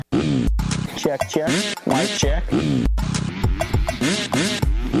Check, check. Mic check.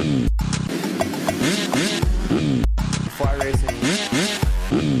 Fly racing.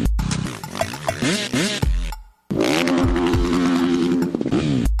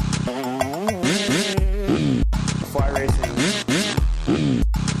 Fly racing.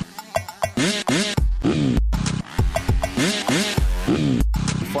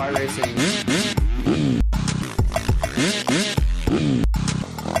 Fly racing.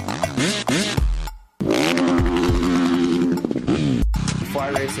 Fly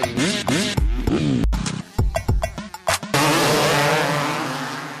racing.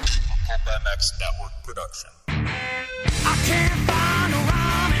 SMX Network production.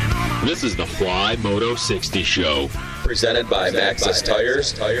 This is the Fly Moto 60 Show. Presented by Matthes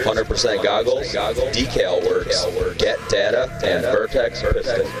Tires, 100% goggles, Decal Works, Get Data, and Vertex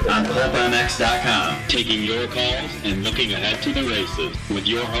Pistons. On PulpMX.com, taking your calls and looking ahead to the races with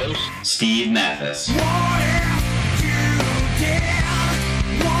your host, Steve Matthes.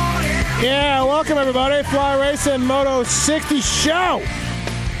 Yeah, welcome everybody. Fly Racing Moto 60 Show.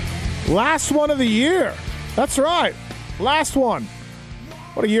 Last one of the year. That's right. Last one.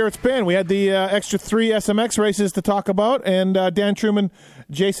 What a year it's been. We had the extra 3 SMX races to talk about, and Dan Truman,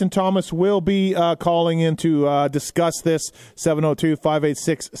 Jason Thomas will be calling in to discuss this.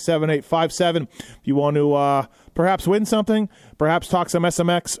 702-586-7857. If you want to perhaps win something, perhaps talk some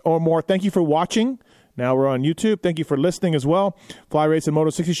SMX or more. Thank you for watching. Now we're on YouTube. Thank you for listening as well. Fly Racing Moto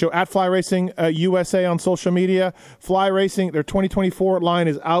 60 Show at Fly Racing USA on social media. Fly Racing, their 2024 line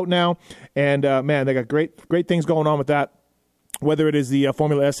is out now, and man, they got great things going on with that. Whether it is the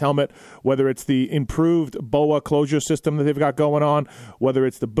Formula S helmet, whether it's the improved BOA closure system that they've got going on, whether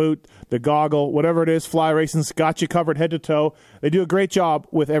it's the boot, the goggle, whatever it is, Fly Racing's got you covered head to toe. They do a great job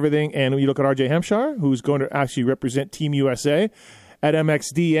with everything. And when you look at RJ Hampshire, who's going to actually represent Team USA at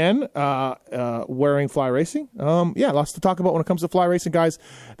MXDN, wearing Fly Racing. Lots to talk about when it comes to Fly Racing, guys.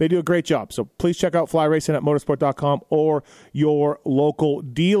 They do a great job. So please check out Fly Racing at motorsport.com or your local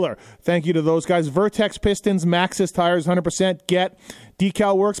dealer. Thank you to those guys. Vertex Pistons, Maxxis Tires, 100%. Get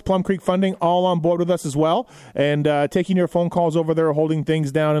Decal Works, Plum Creek Funding, all on board with us as well. And taking your phone calls over there, holding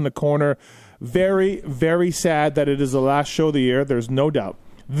things down in the corner. Very, very sad that it is the last show of the year. There's no doubt.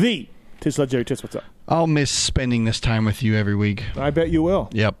 Tisla Jerry Tis, what's up? I'll miss spending this time with you every week. I bet you will.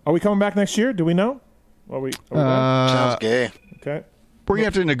 Yep. Are we coming back next year? Do we know? Are we Sounds gay. Okay. We're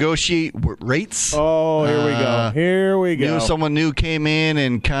going to have to negotiate rates. Oh, here we go. Here we go. Someone new came in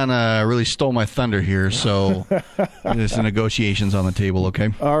and kind of really stole my thunder here, so there's some negotiations on the table, okay?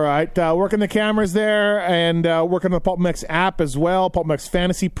 All right. Working the cameras there and working on the PulpMX app as well. PulpMX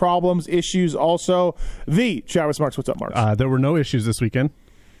fantasy problems, issues also. Travis Marks, what's up, Marks? There were no issues this weekend.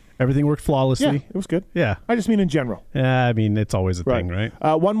 Everything worked flawlessly. Yeah, it was good. Yeah. I just mean in general. Yeah, I mean, it's always a thing, right?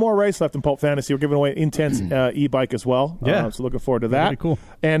 One more race left in Pulp Fantasy. We're giving away an Intense e-bike as well. Yeah. So looking forward to that. Very cool.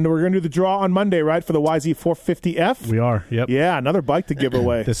 And we're going to do the draw on Monday, right, for the YZ450F? We are, yep. Yeah, another bike to give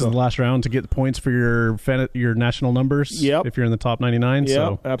away. This is the last round to get points for your national numbers. Yep. If you're in the top 99.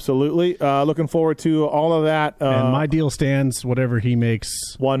 Yep, so. Looking forward to all of that. And my deal stands whatever he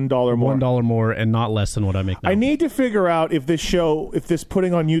makes. $1 more. $1 more and not less than what I make now. I need to figure out if this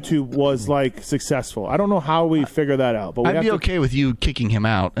putting on YouTube was successful. I don't know how we figure that out, but I'd be okay with you kicking him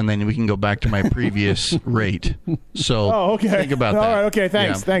out, and then we can go back to my previous rate. So think about that. All right, okay,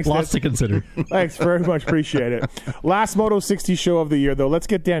 thanks. Yeah. Thanks. Lots to consider. Thanks very much. Appreciate it. Last Moto 60 show of the year, though. Let's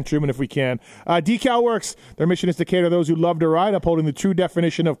get Dan Truman if we can. Decal Works, their mission is to cater to those who love to ride, upholding the true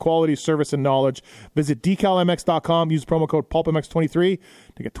definition of quality, service, and knowledge. Visit decalmx.com. Use promo code PulpMX23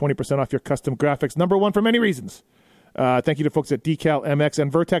 to get 20% off your custom graphics. Number one for many reasons. Thank you to folks at Decal MX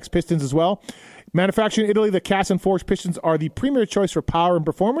and Vertex Pistons as well. Manufactured in Italy, the cast and forged pistons are the premier choice for power and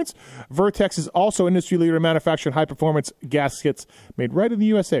performance. Vertex is also industry leader in manufacturing high-performance gaskets made right in the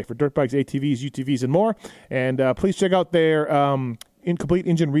USA for dirt bikes, ATVs, UTVs, and more. And please check out their incomplete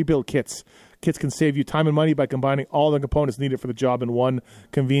engine rebuild kits. Kits can save you time and money by combining all the components needed for the job in one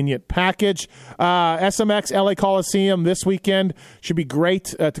convenient package. SMX LA Coliseum this weekend should be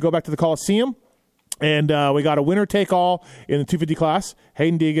great to go back to the Coliseum. And we got a winner-take-all in the 250 class.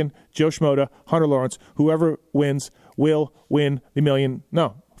 Hayden Deegan, Joe Schmoda, Hunter Lawrence. Whoever wins will win the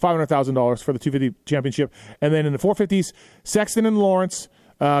 $500,000 for the 250 championship. And then in the 450s, Sexton and Lawrence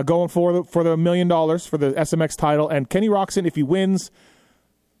going for the $1 million for the SMX title. And Kenny Roxon, if he wins,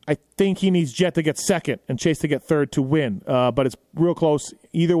 I think he needs Jet to get second and Chase to get third to win. But it's real close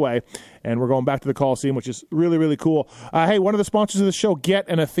either way. And we're going back to the Coliseum, which is really, really cool. Hey, one of the sponsors of the show, Get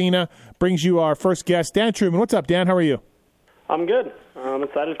and Athena, brings you our first guest, Dan Truman. What's up, Dan? How are you? I'm good. I'm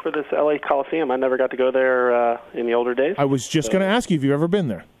excited for this LA Coliseum. I never got to go there in the older days. I was just going to ask you if you've ever been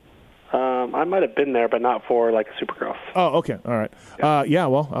there. I might have been there, but not for like a Supercross. Oh, okay. All right.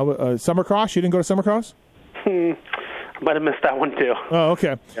 Well, Summercross? You didn't go to Summercross? I might have missed that one too. Oh,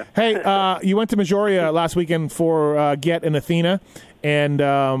 okay. Yeah. Hey, you went to Majoria last weekend for Get in Athena,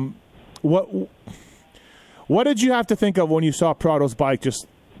 and what did you have to think of when you saw Prado's bike just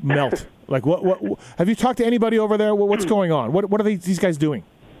melt? Like, what have you talked to anybody over there? What's going on? What are these guys doing?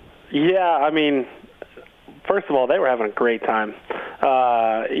 Yeah, I mean, first of all, they were having a great time.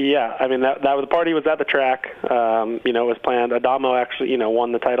 I mean, that the party was at the track. It was planned. Adamo actually,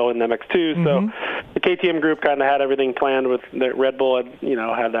 won the title in MX2, so the KTM group kind of had everything planned with the Red Bull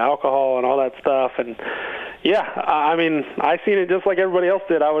had the alcohol and all that stuff. And yeah, I mean, I seen it just like everybody else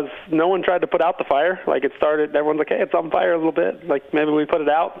did. No one tried to put out the fire. Like, it started, everyone's like, hey, it's on fire a little bit. Like, maybe we put it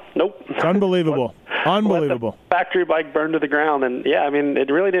out. Nope. It's unbelievable. Unbelievable. Let the factory bike burned to the ground. And yeah, I mean, it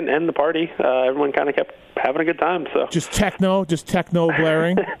really didn't end the party. Everyone kind of kept having a good time. So just techno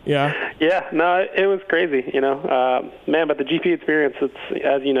blaring. Yeah. Yeah, no, it was crazy, man, but the GP experience,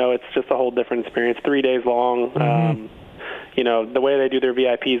 it's just a whole different experience, 3 days long. The way they do their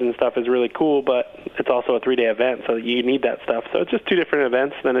VIPs and stuff is really cool, but it's also a 3-day event, so you need that stuff. So it's just two different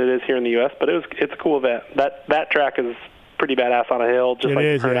events than it is here in the U.S., but it's a cool event. That track is pretty badass on a hill, just like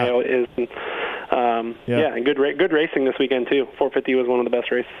Perneo is. And good racing this weekend too. 450 was one of the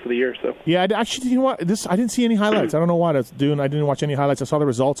best races of the year. So yeah, actually, you know what? I didn't see any highlights. I don't know why that's doing. I didn't watch any highlights. I saw the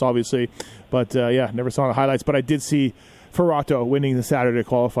results, obviously, but never saw the highlights. But I did see Ferrato winning the Saturday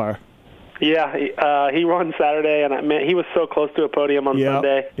qualifier. Yeah, he won Saturday, and man, he was so close to a podium on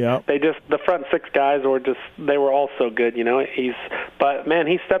Sunday. Yeah. The front six guys they were all so good, But man,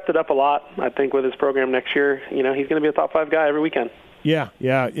 he stepped it up a lot. I think with his program next year, he's going to be a top 5 guy every weekend. Yeah.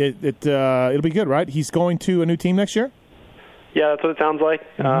 It'll be good, right? He's going to a new team next year? Yeah, that's what it sounds like.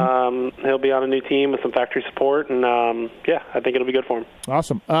 He'll be on a new team with some factory support, and I think it'll be good for him.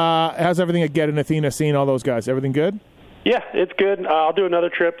 Awesome. How's everything at Get in Athena, seeing all those guys? Everything good? Yeah, it's good. I'll do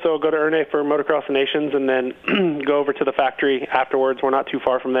another trip, so I'll go to Erne for Motocross of Nations and then go over to the factory afterwards. We're not too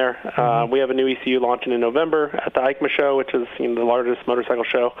far from there. We have a new ECU launching in November at the EICMA show, which is the largest motorcycle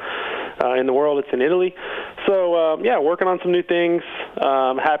show in the world. It's in Italy. So, working on some new things.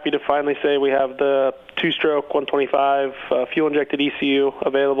 Happy to finally say we have the 2-stroke 125 fuel-injected ECU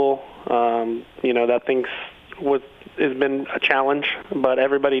available. That thing's has been a challenge, but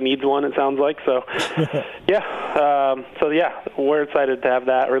everybody needs one, it sounds like. So, we're excited to have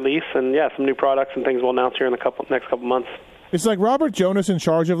that release, and some new products and things we'll announce here in the next couple months. It's like Robert Jonas in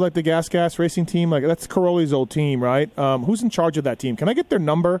charge of like the Gas racing team. Like, that's Caroli's old team, right? Who's in charge of that team? Can I get their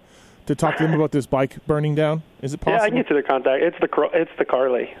number to talk to them about this bike burning down? Is it possible? Yeah, I can get you their contact. It's the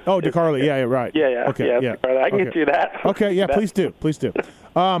Carly. Oh, DeCarly. Yeah, right. Yeah. Okay, yeah. I can get you that. Okay, yeah, please do.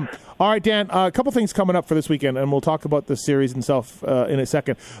 All right, Dan, a couple things coming up for this weekend, and we'll talk about the series itself in a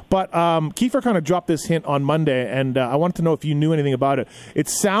second. But Kiefer kind of dropped this hint on Monday, and I wanted to know if you knew anything about it. It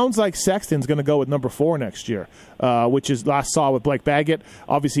sounds like Sexton's going to go with number 4 next year, which is last saw with Blake Baggett.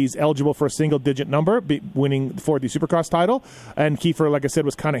 Obviously, he's eligible for a single-digit number, winning for the Supercross title. And Kiefer, like I said,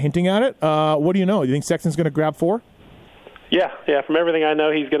 was kind of hinting at it. What do you know? Do you think Sexton's going to grab 4? Yeah. From everything I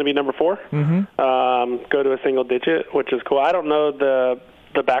know, he's going to be number 4. Go to a single digit, which is cool. I don't know the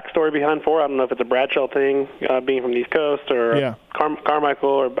backstory behind 4. I don't know if it's a Bradshaw thing, being from the East Coast, or Carmichael,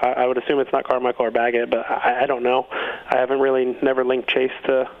 or I would assume it's not Carmichael or Baggett, but I don't know. I haven't never linked Chase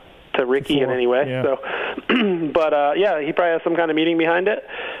to Ricky in any way. Yeah. So, but he probably has some kind of meaning behind it.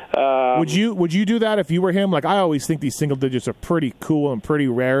 Would you do that if you were him? Like, I always think these single digits are pretty cool and pretty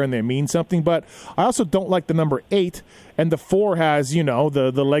rare, and they mean something. But I also don't like the number 8, and the 4 has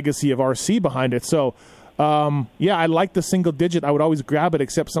the legacy of RC behind it. So. I like the single digit. I would always grab it,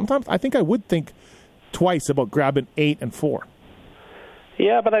 except sometimes I think I would think twice about grabbing 8 and 4.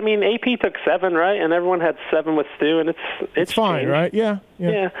 Yeah, but I mean, AP took 7, right? And everyone had 7 with Stu, and it's fine, changed. right? Yeah.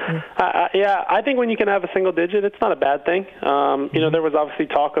 I think when you can have a single digit, it's not a bad thing. There was obviously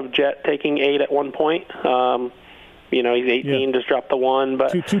talk of Jet taking 8 at one point. He's 18, just dropped the 1,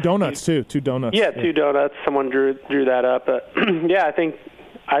 but two donuts too. 2 donuts. Yeah, 2 donuts. Someone drew that up, but I think.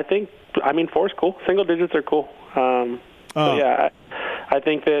 I mean, 4's cool. Single digits are cool. I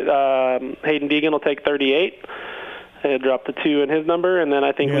think that Hayden Deegan will take 38. He'll drop the 2 in his number, and then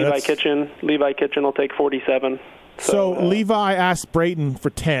I think Levi Kitchen will take 47. So Levi asked Brayton for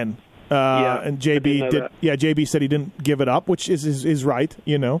 10, and JB did. Yeah, JB said he didn't give it up, which is right,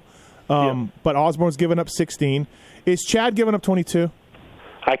 But Osborne's given up 16. Is Chad giving up 22?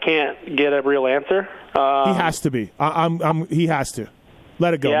 I can't get a real answer. He has to be. He has to.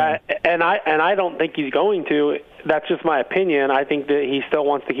 Let it go. Yeah, man. and I don't think he's going to. That's just my opinion. I think that he still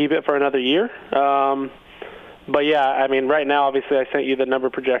wants to keep it for another year. But yeah, I mean, right now, obviously, I sent you the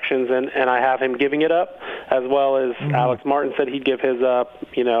number projections, and I have him giving it up, as well as Alex Martin said he'd give his up.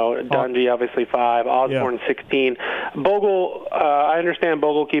 Dungy obviously 5, Osborne 16. Bogle, I understand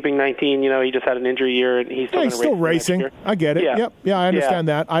Bogle keeping 19. He just had an injury year, and he's still racing. I get it. Yeah. Yep. Yeah, I understand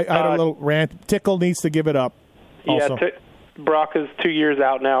that. I had a little rant. Tickle needs to give it up. Also. Yeah. Brock is 2 years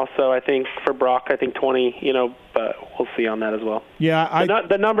out now, so I think for Brock, 20. But we'll see on that as well. Yeah,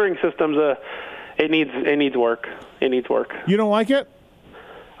 the numbering system's It needs work. It needs work. You don't like it?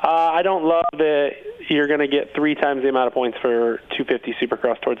 I don't love that you're going to get 3 times the amount of points for 250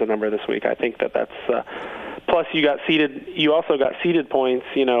 Supercross towards the number this week. I think that's plus you got seeded. You also got seeded points.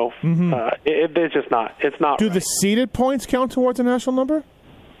 It's just not. It's not. Do right. the seeded points count towards a national number?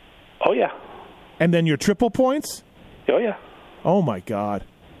 Oh yeah. And then your triple points? Oh yeah. Oh my God,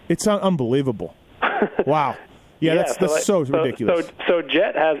 it's unbelievable. Wow. Yeah, that's so ridiculous. So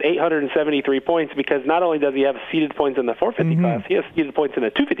Jet has 873 points because not only does he have seeded points in the 450 class, he has seeded points in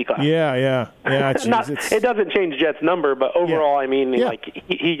the 250 class. Yeah. It doesn't change Jet's number, but overall,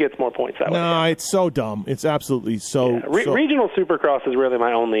 he gets more points that way. No, it's so dumb. It's absolutely so. Yeah. Regional Supercross is really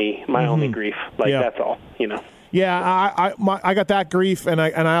my only grief. That's all. Yeah, I got that grief, and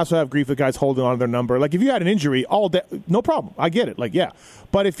I also have grief with guys holding on to their number. Like, if you had an injury, all day, no problem. I get it. Like, yeah.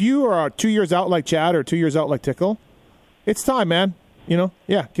 But if you are 2 years out like Chad or 2 years out like Tickle, it's time, man.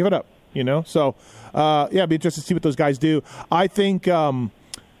 Yeah, give it up. So, it'd be interesting to see what those guys do. I think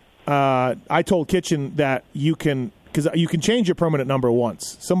I told Kitchen that you can change your permanent number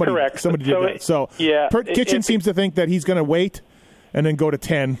once. Somebody did that. So, Kitchen seems to think that he's going to wait and then go to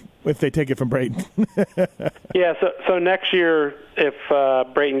 10 if they take it from Brayton. Yeah, so next year, if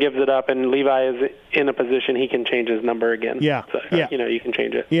Brayton gives it up and Levi is in a position, he can change his number again. Yeah. So, you can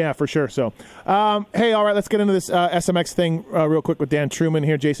change it. Yeah, for sure. So, hey, all right, let's get into this SMX thing real quick with Dan Truman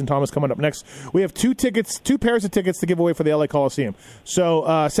here. Jason Thomas coming up next. We have 2 pairs of tickets to give away for the LA Coliseum.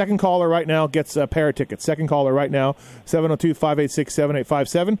 So, second caller right now gets a pair of tickets. Second caller right now,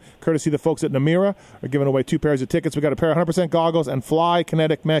 702-586-7857. Courtesy of the folks at Namira are giving away 2 pairs of tickets. We got a pair of 100% goggles and Fly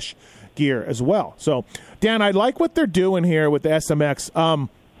Kinetic Mesh gear as well. So, Dan, I like what they're doing here with the SMX.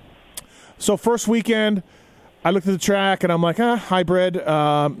 So first weekend, I looked at the track and I'm like, hybrid,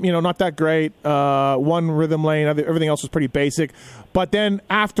 not that great. One rhythm lane, everything else was pretty basic. But then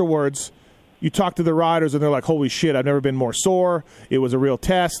afterwards, you talk to the riders and they're like, holy shit, I've never been more sore. It was a real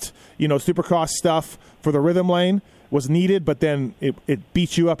test. Supercross stuff for the rhythm lane was needed, but then it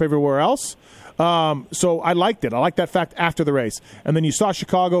beats you up everywhere else. So I liked it. I liked that fact after the race. And then you saw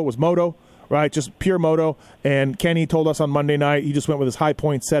Chicago, it was moto, right? Just pure moto. And Kenny told us on Monday night he just went with his high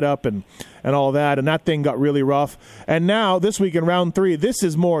point setup and all that. And that thing got really rough. And now this week in round 3, this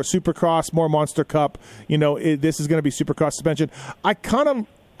is more Supercross, more Monster Cup. This is going to be Supercross suspension. I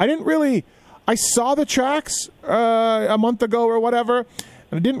saw the tracks a month ago or whatever,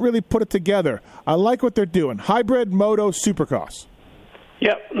 and I didn't really put it together. I like what they're doing. Hybrid, moto, Supercross.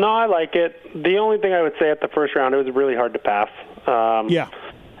 Yep. No, I like it. The only thing I would say at the first round, it was really hard to pass.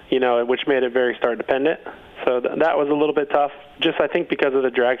 Which made it very start dependent. So that was a little bit tough. Just I think because of the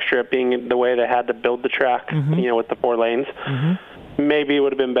drag strip being the way they had to build the track, with the 4 lanes. Maybe it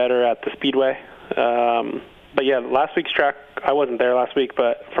would have been better at the speedway. But yeah, last week's track, I wasn't there last week,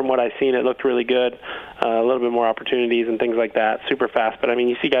 but from what I've seen, it looked really good. A little bit more opportunities and things like that, super fast. But, I mean,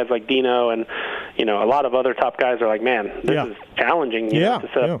 you see guys like Dino and, a lot of other top guys are like, man, this is challenging to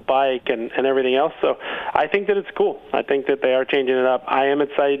set up a bike and everything else. So I think that it's cool. I think that they are changing it up. I am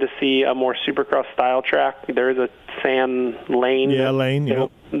excited to see a more Supercross-style track. There is a sand lane.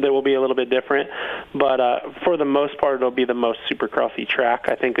 That will be a little bit different. But for the most part, it'll be the most Supercrossy track.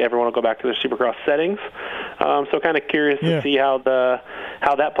 I think everyone will go back to their Supercross settings. So kind of curious to see how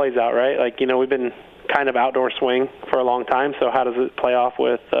that plays out, right? Like, we've been kind of outdoor swing for a long time, so how does it play off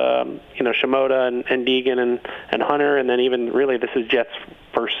with, Shimoda and Deegan and Hunter, and then even really this is Jet's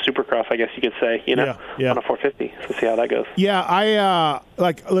first Supercross, I guess you could say, on a 450. So see how that goes. Yeah,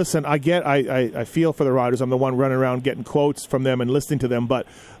 listen, I feel for the riders. I'm the one running around getting quotes from them and listening to them, but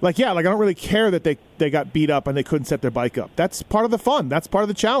I don't really care that they got beat up and they couldn't set their bike up. That's part of the fun. That's part of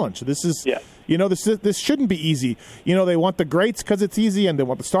the challenge. This is, this shouldn't be easy. They want the greats because it's easy, and they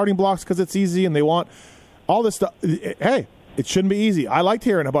want the starting blocks because it's easy, and they want all this stuff. Hey, it shouldn't be easy. I liked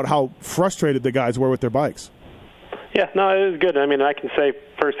hearing about how frustrated the guys were with their bikes. Yeah, no, it was good. I mean, I can say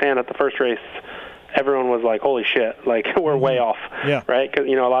firsthand at the first race, everyone was like, holy shit, like, we're way off, right? Because,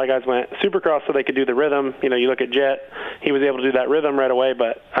 a lot of guys went Supercross so they could do the rhythm. You look at Jet, he was able to do that rhythm right away,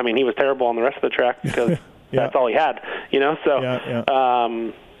 but, I mean, he was terrible on the rest of the track because that's all he had,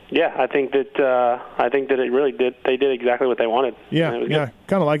 so... I think that it really did. They did exactly what they wanted. Yeah,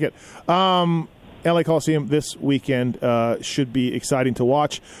 kind of like it. LA Coliseum this weekend should be exciting to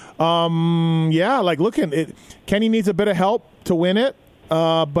watch. Kenny needs a bit of help to win it,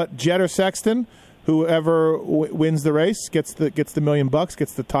 but Jett or Sexton, whoever wins the race gets the $1 million,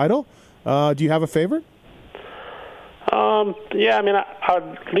 gets the title. Do you have a favorite?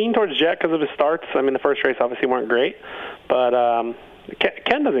 I'd lean towards Jett because of his starts. I mean, the first race obviously weren't great, but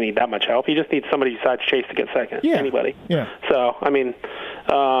Ken doesn't need that much help. He just needs somebody besides Chase to get second. Yeah. Anybody. Yeah. So, I mean,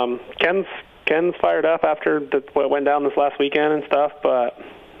 Ken's fired up after what went down this last weekend and stuff, but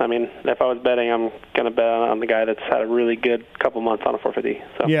I mean, if I was betting, I'm going to bet on the guy that's had a really good couple months on a 450.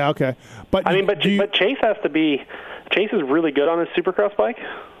 So. Yeah, okay. But Chase has to be. Chase is really good on his Supercross bike.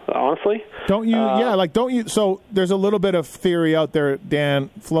 Honestly, don't you? So there's a little bit of theory out there, Dan,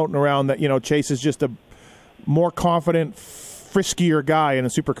 floating around that Chase is just a more confident, friskier guy in the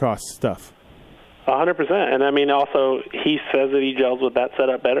Supercross stuff. 100%, and I mean, also he says that he gels with that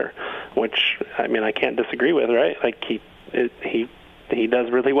setup better, which I mean I can't disagree with, right? Like he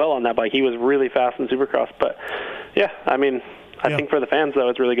does really well on that bike. He was really fast in Supercross, but yeah, I mean. I think for the fans, though,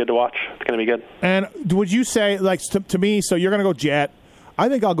 it's really good to watch. It's going to be good. And would you say, like, to me, so you're going to go Jett. I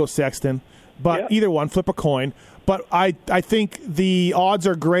think I'll go Sexton, but either one, flip a coin. But I think the odds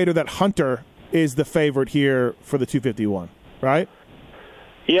are greater that Hunter is the favorite here for the 251, right?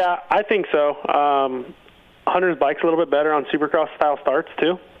 Yeah, I think so. Hunter's bike's a little bit better on Supercross-style starts,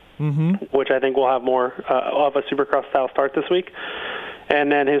 too, which I think will have more of a Supercross-style start this week. And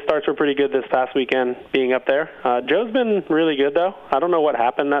then his starts were pretty good this past weekend being up there. Joe's been really good, though. I don't know what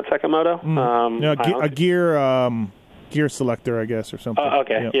happened that second moto. A gear selector, I guess, or something.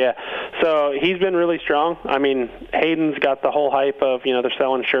 Yeah. So he's been really strong. I mean, Hayden's got the whole hype of, they're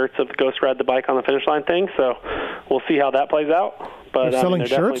selling shirts of the Ghost Ride the Bike on the finish line thing. So we'll see how that plays out. But they're selling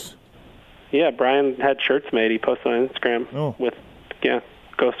shirts? Yeah, Brian had shirts made. He posted on Instagram with,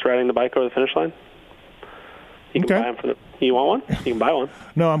 Ghost Riding the Bike over the finish line. You can buy them you want one? You can buy one.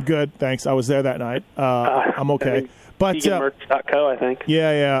 No, I'm good. Thanks. I was there that night. I'm okay. But Merch.co, I think.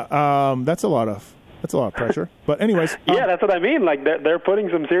 Yeah. That's a lot of pressure. But anyways. That's what I mean. Like they're putting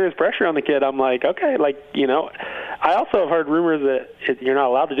some serious pressure on the kid. I'm like, okay, I also have heard rumors that you're not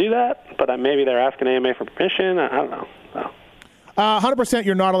allowed to do that, but maybe they're asking AMA for permission. I don't know. 100%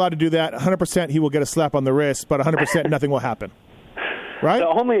 you're not allowed to do that. 100% he will get a slap on the wrist, but 100% nothing will happen. Right?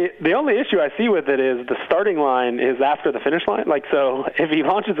 The only issue I see with it is the starting line is after the finish line. Like, so if he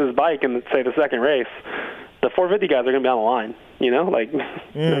launches his bike in, say, the second race, the 450 guys are going to be on the line.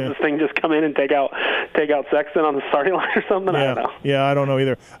 Does this thing just come in and take out Sexton on the starting line or something? Yeah. I don't know. Yeah, I don't know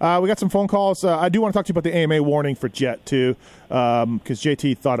either. We got some phone calls. I do want to talk to you about the AMA warning for Jett, too, because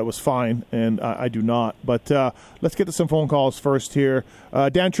JT thought it was fine, and I do not. But let's get to some phone calls first here.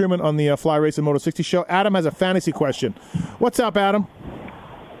 Dan Truman on the Fly Racing Moto 60 show. Adam has a fantasy question. What's up, Adam?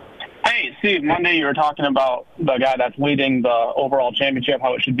 Hey, Steve, Monday you were talking about the guy that's leading the overall championship,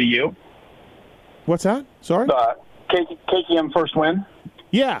 how it should be you. What's that? Sorry? The KTM first win.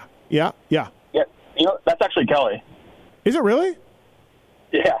 Yeah. Yeah, that's actually Kelly. Is it really?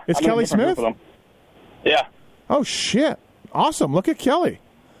 Yeah. It's Kelly Smith? Yeah. Oh, shit. Awesome. Look at Kelly.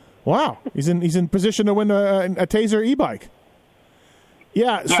 Wow. He's in position to win a Taser e-bike.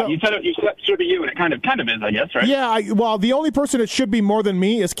 Yeah, so you said it should be you, and it kind of is, I guess, right? Yeah, the only person it should be more than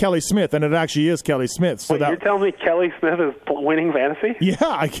me is Kelly Smith, and it actually is Kelly Smith. So you're telling me Kelly Smith is winning fantasy? Yeah,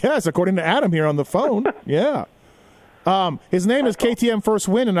 I guess, according to Adam here on the phone. Yeah. His name is KTM First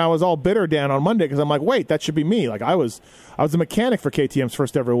Win, and I was all bitter, Dan, on Monday, because I'm like, wait, that should be me. Like, I was a mechanic for KTM's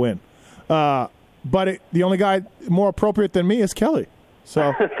first ever win. But the only guy more appropriate than me is Kelly.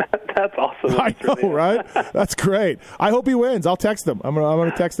 So that's awesome. I know, right? That's great. I hope he wins. I'll text him. I'm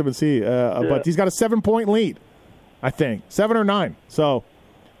gonna text him and see. But he's got a 7-point lead, I think, 7 or 9. So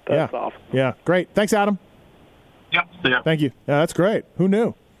that's awesome. Yeah, great. Thanks, Adam. Yep. See ya. Thank you. Yeah, that's great. Who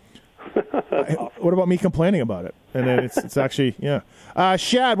knew? Awesome. What about me complaining about it? And then it's actually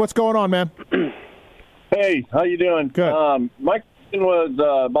Shad, what's going on, man? Hey, how you doing? Good. My question was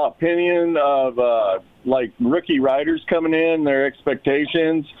about opinion of rookie riders coming in, their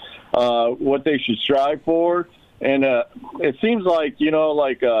expectations, what they should strive for. And it seems like,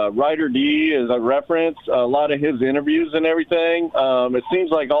 Ryder D is a reference, a lot of his interviews and everything. It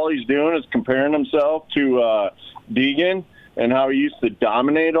seems like all he's doing is comparing himself to Deegan and how he used to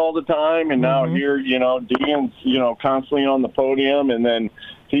dominate all the time. And now here, Deegan's, constantly on the podium, and then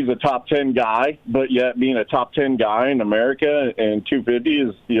he's a top 10 guy, but yet being a top 10 guy in America and 250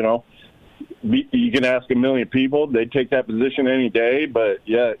 is, you can ask a million people, they'd take that position any day, but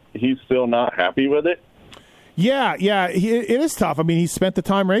yet he's still not happy with it. Yeah, it is tough. I mean, he spent the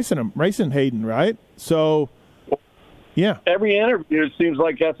time racing Hayden, right? So, Yeah. Every interview, it seems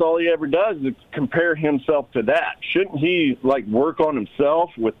like that's all he ever does is compare himself to that. Shouldn't he, work on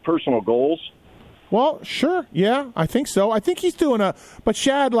himself with personal goals? Well, sure. Yeah, I think so. I think he's doing but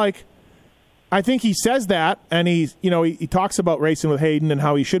Shad, I think he says that, and he's, he talks about racing with Hayden and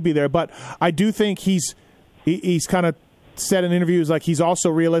how he should be there, but I do think he's kind of said in interviews he's also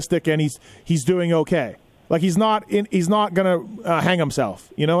realistic and he's doing okay. He's not going to hang himself.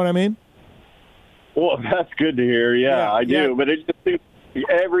 You know what I mean? Well, that's good to hear. Yeah, I do. Yeah. But it just seems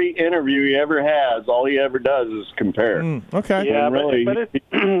every interview he ever has, all he ever does is compare. Okay. Yeah, and really, but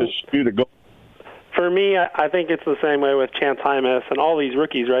just shoot a goal. For me, I think it's the same way with Chance Hymas and all these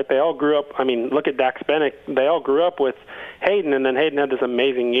rookies, right? They all grew up. I mean, look at Dax Bennick. They all grew up with Hayden, and then Hayden had this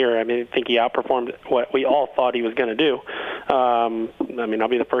amazing year. I mean, I think he outperformed what we all thought he was going to do. I mean, I'll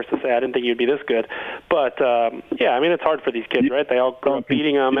be the first to say I didn't think he'd be this good. But, yeah, I mean, it's hard for these kids, right? They all grew up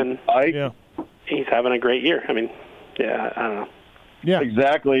beating him, and he's having a great year. I mean, yeah, I don't know. Yeah,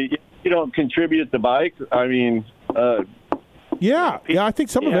 exactly. You don't contribute the bike. I mean, yeah, I think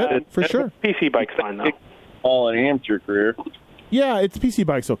some of it for sure. PC bike's fine though. All an amateur career. Yeah, it's PC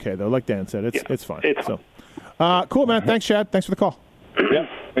bike's okay though. Like Dan said, it's fine. It's so cool, man. Thanks, Chad. Thanks for the call. Yeah,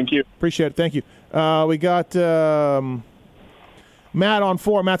 thank you. Appreciate it. Thank you. We got Matt on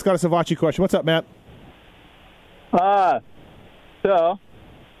 4. Matt's got a Savachi question. What's up, Matt? So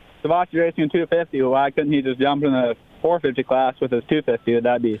Savachi racing in 250. Why couldn't he just jump in the 450 class with his 250? Would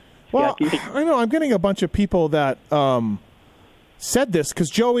that be? Well, I know I'm getting a bunch of people that said this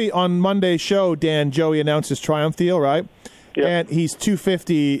because Joey on Monday's show, Joey announced his Triumph deal, right? Yep. And he's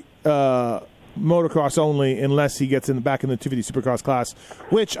 250 motocross only unless he gets back in the 250 Supercross class,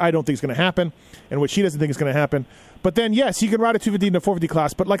 which I don't think is going to happen, and which he doesn't think is going to happen. But then, yes, he can ride a 250 in a 450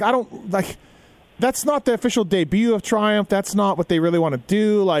 class, but I don't that's not the official debut of Triumph. That's not what they really want to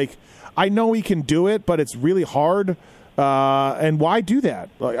do. I know he can do it, but it's really hard. And why do that?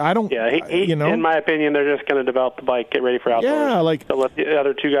 I don't. Yeah, in my opinion, they're just going to develop the bike, get ready for outdoors. Yeah, so let the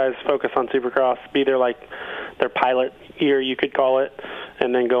other two guys focus on Supercross, be their pilot year, you could call it,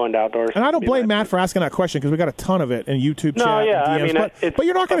 and then go into outdoors. And I don't blame Matt for asking that question because we got a ton of it in YouTube chat. No, yeah, and DMs, I mean, but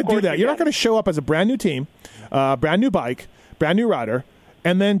you're not going to do that. You're not going to show up as a brand new team, brand new bike, brand new rider,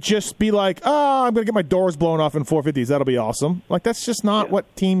 and then just be I'm going to get my doors blown off in 450s. That'll be awesome. That's just not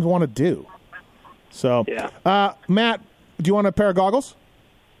what teams want to do. So, Matt, do you want a pair of goggles?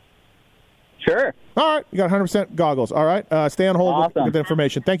 Sure. All right. You got 100% goggles. All right. Stay on hold awesome. with the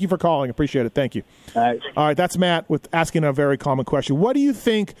information. Thank you for calling. Appreciate it. Thank you. All right. That's Matt with asking a very common question. What do you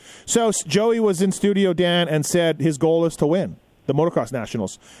think? So Joey was in studio, Dan, and said his goal is to win the Motocross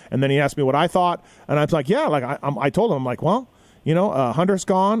Nationals. And then he asked me what I thought. And I was like, yeah, I told him, well, Hunter's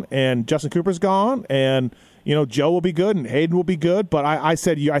gone and Justin Cooper's gone and, Joe will be good and Hayden will be good. But I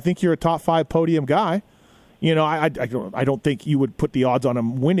said, I think you're a top 5 podium guy. I don't think you would put the odds on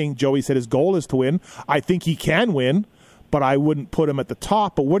him winning. Joey said his goal is to win. I think he can win, but I wouldn't put him at the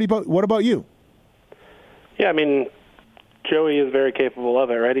top. But what about you? Yeah, I mean, Joey is very capable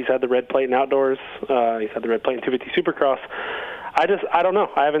of it, right? He's had the red plate in outdoors. He's had the red plate in 250 Supercross. I don't know.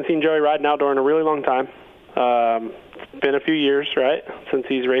 I haven't seen Joey ride an outdoor in a really long time. It's been a few years, right, since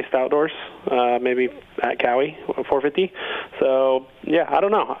he's raced outdoors, maybe at Cowie, 450. So, yeah, I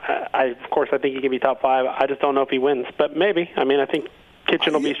don't know. Of course, I think he can be top 5. I just don't know if he wins, but maybe. I mean, I think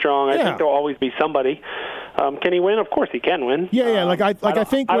Kitchen will be strong. I think there'll always be somebody. Can he win? Of course he can win. Yeah. I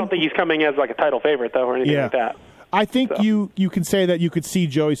think I don't think he's coming as a title favorite though, or anything like that. I think you can say that you could see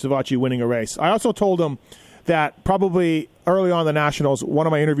Joey Savachi winning a race. I also told him that probably early on in the Nationals, one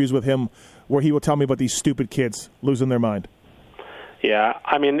of my interviews with him, where he will tell me about these stupid kids losing their mind. Yeah,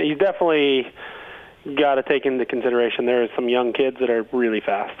 I mean, he's definitely got to take into consideration there are some young kids that are really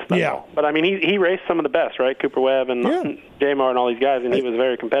fast. Yeah. But, I mean, he raced some of the best, right? Cooper Webb and J-Mar and all these guys, and he was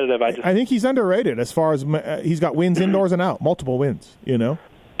very competitive. I think he's underrated as far as he's got wins indoors and out, multiple wins,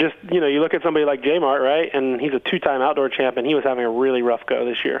 Just, you look at somebody like J-Mart, right, and he's a 2-time outdoor champ, and he was having a really rough go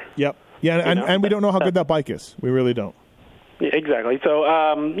this year. Yep. Yeah, and we don't know how good that bike is. We really don't. Yeah, exactly. So,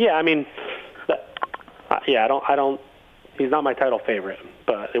 I mean, I don't. He's not my title favorite,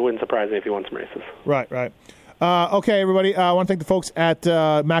 but it wouldn't surprise me if he won some races. Right. Okay, everybody. I want to thank the folks at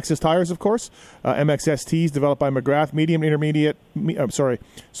Max's Tires, of course. MXSTs developed by McGrath.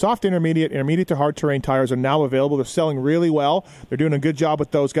 Soft intermediate to hard terrain tires are now available. They're selling really well. They're doing a good job with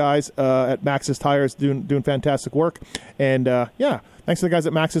those guys at Max's Tires, doing fantastic work. And thanks to the guys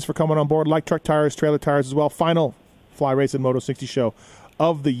at Max's for coming on board. Like truck tires, trailer tires as well. Final Fly Racing Moto 60 show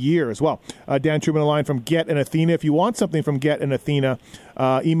of the year as well. Dan Truman, a line from Get and Athena. If you want something from Get and Athena,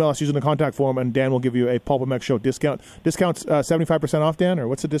 email us using the contact form, and Dan will give you a Pulp MX Show discount. Discount's 75% off, Dan, or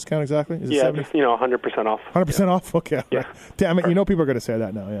what's the discount exactly? Is it 70? 100% off. 100% off? Okay. Yeah. Right. Damn it, people are going to say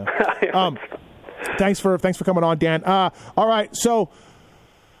that now, yeah. Thanks for coming on, Dan. All right, so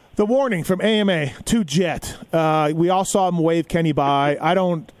the warning from AMA to Jet. We all saw him wave Kenny by.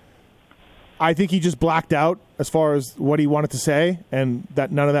 I think he just blacked out as far as what he wanted to say, and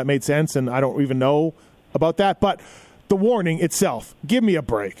that none of that made sense, and I don't even know about that. But the warning itself, give me a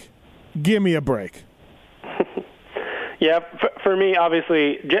break. Give me a break. Yeah, for me,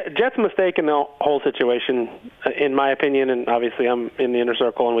 obviously, Jet's mistake in the whole situation, in my opinion, and obviously I'm in the inner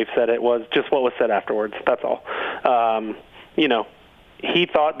circle and we've said it, was just what was said afterwards. That's all. He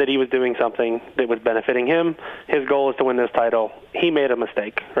thought that he was doing something that was benefiting him. His goal is to win this title. He made a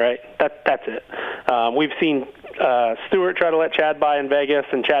mistake, right? That's it. We've seen Stewart try to let Chad by in Vegas,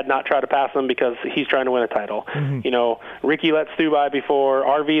 and Chad not try to pass him because he's trying to win a title. Mm-hmm. Ricky let Stu by before.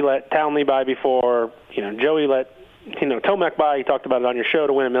 RV let Townley by before. Joey let Tomac by. He talked about it on your show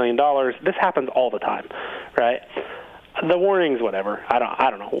to win $1 million. This happens all the time, right? The warnings, whatever. I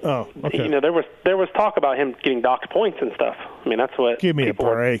don't know. Oh, okay. There was talk about him getting docked points and stuff. I mean, that's what. Give me a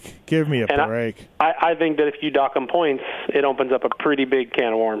break. Give me a break. I think that if you dock him points, it opens up a pretty big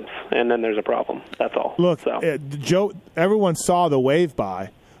can of worms, and then there's a problem. That's all. Look, Joe. Everyone saw the wave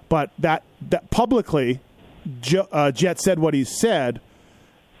by, but that publicly, Jet said what he said,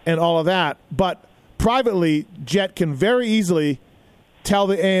 and all of that. But privately, Jet can very easily tell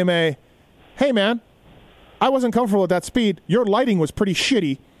the AMA, "Hey, man, I wasn't comfortable at that speed. Your lighting was pretty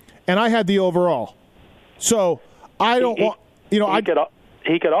shitty, and I had the overall. So I don't want,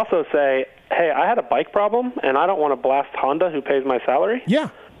 He could also say, "Hey, I had a bike problem, and I don't want to blast Honda, who pays my salary." Yeah.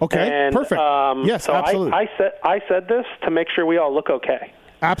 Okay. And, perfect. Yes. So absolutely. I said this to make sure we all look okay.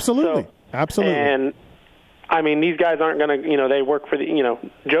 Absolutely. Absolutely. And I mean, these guys aren't going to, they work for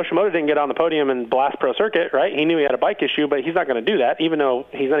Joe Shimoda didn't get on the podium and blast Pro Circuit, right? He knew he had a bike issue, but he's not going to do that, even though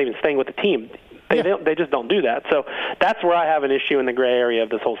he's not even staying with the team. They just don't do that. So that's where I have an issue in the gray area of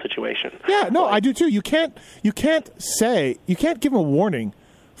this whole situation. Yeah, no, I do too. You can't give a warning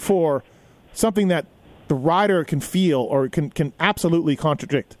for something that the rider can feel or can absolutely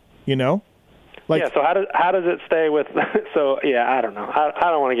contradict, Like, so how does it stay with? So I don't know. I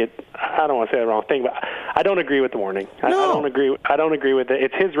don't want to say the wrong thing, but I don't agree with the warning. I don't agree with it.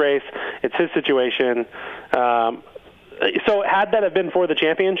 It's his race. It's his situation. So had that have been for the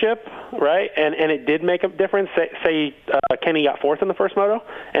championship, right, and it did make a difference, say Kenny got fourth in the first moto,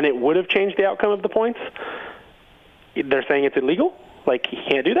 and it would have changed the outcome of the points, they're saying it's illegal? Like, he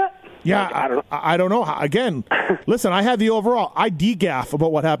can't do that? Yeah, like, I don't know. I don't know. Again, listen, I had the overall. I degaff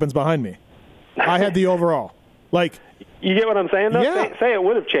about what happens behind me. I had the overall. Like, you get what I'm saying, though? Yeah. Say it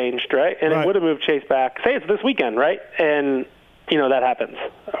would have changed, right, and it would have moved Chase back. Say it's this weekend, right, and that happens.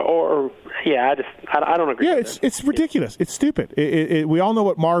 I don't agree. Yeah, with it's ridiculous. It's stupid. We all know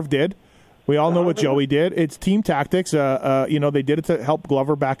what Marv did. We all know what Joey did. It's team tactics. They did it to help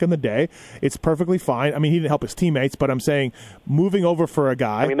Glover back in the day. It's perfectly fine. I mean, he didn't help his teammates, but I'm saying moving over for a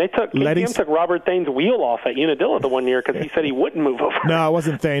guy. I mean, KTM took Robert Thane's wheel off at Unadilla the one year because he said he wouldn't move over. No, it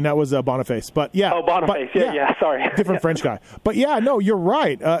wasn't Thane. That was Boniface. But yeah. Oh, Boniface. Yeah. Sorry. Different French guy. But yeah, no, you're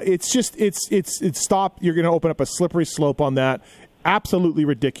right. It's just it's stop. You're going to open up a slippery slope on that. Absolutely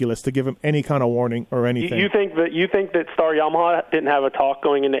ridiculous to give him any kind of warning or anything. You think that Star Yamaha didn't have a talk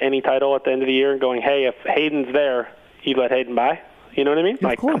going into any title at the end of the year, going, "Hey, if Hayden's there, you let Hayden by." You know what I mean?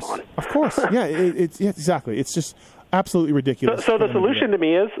 Yeah, of course. Yeah, exactly. It's just absolutely ridiculous. So the solution to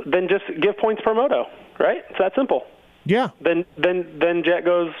me is then just give points per moto, right? It's that simple. Yeah. Then Jet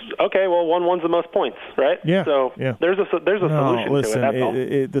goes, okay, well, 1-1's the most points, right? Yeah. So there's a solution to it. That's all.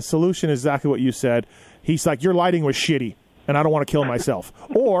 The solution is exactly what you said. He's like, your lighting was shitty, and I don't want to kill myself.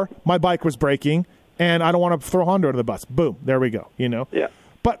 Or my bike was breaking, and I don't want to throw Honda under the bus. Boom. There we go. Yeah.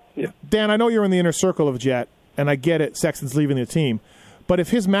 But, Dan, I know you're in the inner circle of Jet, and I get it. Sexton's leaving the team. But if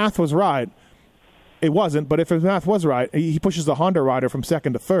his math was right, it wasn't, but if his math was right, he pushes the Honda rider from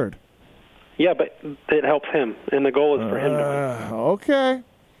second to third. Yeah, but it helps him, and the goal is for him to win. Okay.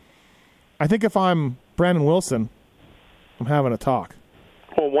 I think if I'm Brandon Wilson, I'm having a talk.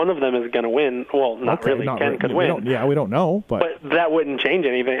 Well, one of them is going to win. Well, not really. Ken could win. We don't know. But that wouldn't change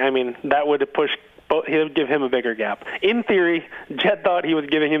anything. I mean, that would push both. He would give him a bigger gap. In theory, Jet thought he was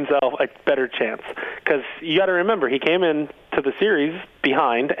giving himself a better chance. Because you got to remember, he came in to the series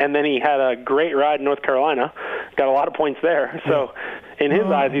behind, and then he had a great ride in North Carolina. Got a lot of points there. So in his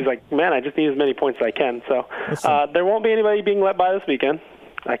eyes, he's like, man, I just need as many points as I can. So there won't be anybody being let by this weekend.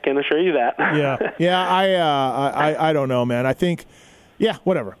 I can assure you that. Yeah. I don't know, man. I think, Yeah,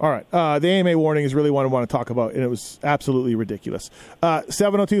 whatever. All right. The AMA warning is really what I want to talk about, and it was absolutely ridiculous.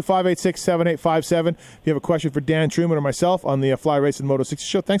 702-586-7857. If you have a question for Dan Truman or myself on the Fly Racing Moto 60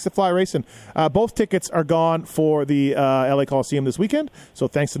 show, thanks to Fly Racing. Both tickets are gone for the LA Coliseum this weekend, so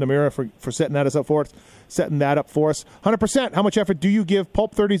thanks to Namira for setting that up for us. 100%. How much effort do you give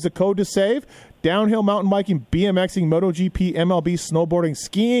Pulp 30s the code to save? Downhill mountain biking, BMXing, MotoGP, MLB, snowboarding,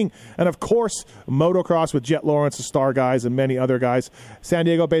 skiing, and of course, motocross with Jet Lawrence, the Star Guys, and many other guys. San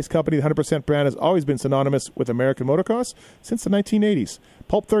Diego-based company, the 100% brand has always been synonymous with American motocross since the 1980s.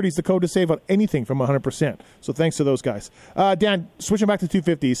 Pulp 30 is the code to save on anything from 100%. So thanks to those guys. Dan, switching back to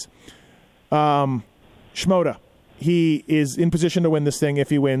 250s. Shimoda. He is in position to win this thing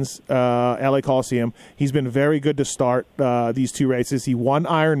if he wins LA Coliseum. He's been very good to start these two races. He won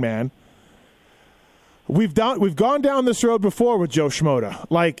Ironman. We've gone down this road before with Joe Shimoda.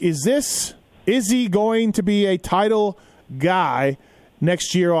 Like, is he going to be a title guy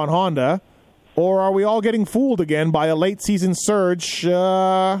next year on Honda, or are we all getting fooled again by a late season surge?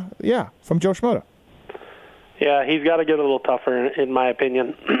 From Joe Shimoda. Yeah, he's got to get a little tougher, in my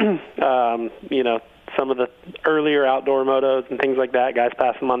opinion. Some of the earlier outdoor motos and things like that, guys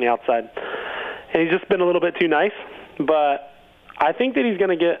pass him on the outside. And he's just been a little bit too nice. But I think that he's going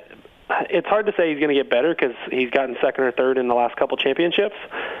to get – it's hard to say he's going to get better because he's gotten second or third in the last couple championships.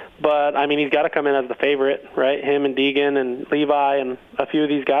 But, I mean, he's got to come in as the favorite, right? Him and Deegan and Levi and a few of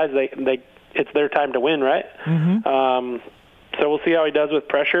these guys, it's their time to win, right? Mm-hmm. So we'll see how he does with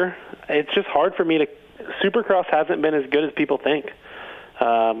pressure. It's just hard for me to – Supercross hasn't been as good as people think.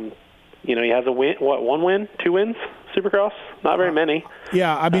 He has a win. What, 1 win, 2 wins? Supercross, not very many.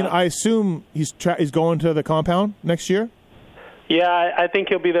 Yeah, I mean, I assume he's going to the compound next year. Yeah, I think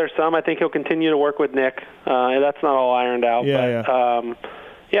he'll be there some. I think he'll continue to work with Nick. That's not all ironed out.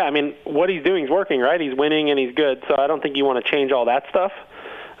 I mean, what he's doing is working, right? He's winning and he's good. So I don't think you want to change all that stuff.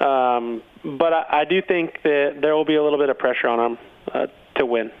 But I do think that there will be a little bit of pressure on him to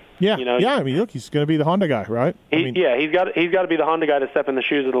win. Yeah, I mean, look, he's going to be the Honda guy, right? He's got to be the Honda guy to step in the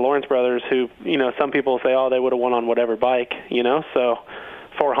shoes of the Lawrence brothers, who, some people say, they would have won on whatever bike, So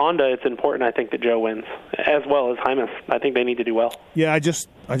for Honda, it's important, I think, that Joe wins, as well as Hymas. I think they need to do well. Yeah, I just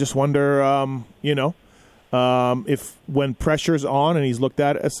wonder, if when pressure's on and he's looked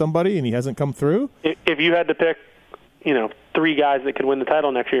at as somebody and he hasn't come through. If you had to pick, 3 guys that could win the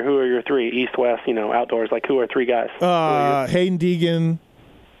title next year, who are your 3? East, West, outdoors, like who are 3 guys? Hayden Deegan.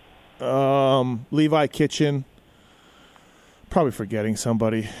 Levi Kitchen, probably forgetting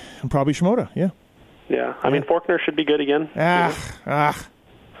somebody, and probably Shimoda. Yeah. I mean, Faulkner should be good again. I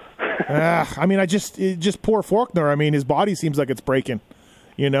mean, just poor Faulkner. I mean, his body seems like it's breaking.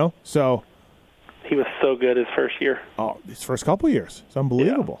 So he was so good his first year. Oh, his first couple years, it's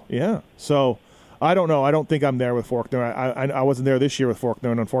unbelievable. Yeah. So I don't know. I don't think I'm there with Faulkner. I wasn't there this year with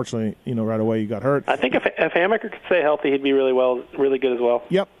Faulkner, and unfortunately, right away he got hurt. I think if Hammaker could stay healthy, he'd be really good as well.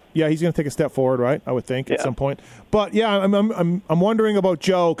 Yep. Yeah, he's going to take a step forward, right? I would think at some point. But yeah, I'm wondering about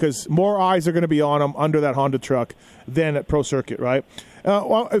Joe because more eyes are going to be on him under that Honda truck than at Pro Circuit, right?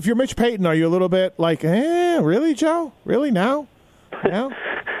 Well, if you're Mitch Payton, are you a little bit like, really, Joe? Really now? Now?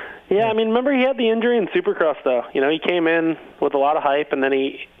 Yeah, I mean, remember he had the injury in Supercross, though. He came in with a lot of hype, and then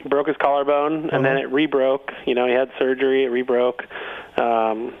he broke his collarbone, and then it re-broke. He had surgery, it re-broke.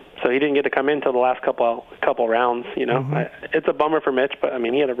 So he didn't get to come in until the last couple rounds. It's a bummer for Mitch, but I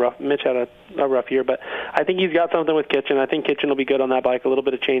mean, Mitch had a rough year. But I think he's got something with Kitchen. I think Kitchen will be good on that bike. A little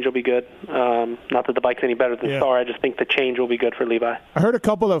bit of change will be good. Not that the bike's any better than Star. I just think the change will be good for Levi. I heard a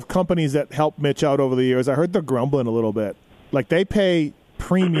couple of companies that helped Mitch out over the years. I heard they're grumbling a little bit. Like they pay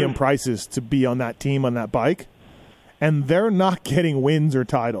premium prices to be on that team on that bike, and they're not getting wins or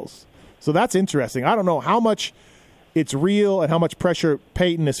titles. So that's interesting. I don't know how much it's real and how much pressure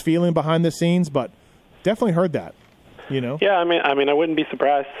Peyton is feeling behind the scenes, but definitely heard that, Yeah, I mean, I wouldn't be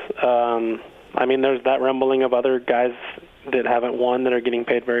surprised. I mean, there's that rumbling of other guys that haven't won that are getting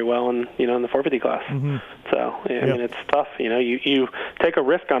paid very well in the 450 class. Mm-hmm. So, I mean, it's tough. You take a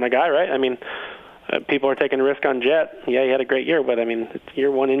risk on a guy, right? I mean, people are taking a risk on Jet. Yeah, he had a great year, but I mean,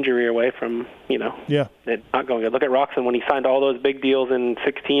 you're one injury away from, it not going good. Look at Roxon when he signed all those big deals in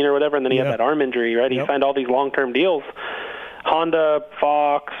 16 or whatever, and then he had that arm injury, right? He signed all these long-term deals. Honda,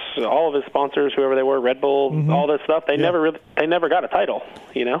 Fox, all of his sponsors, whoever they were, Red Bull, all this stuff, they never got a title,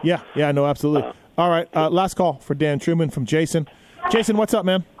 Yeah, no, absolutely. All right, last call for Dan Truman from Jason. Jason, what's up,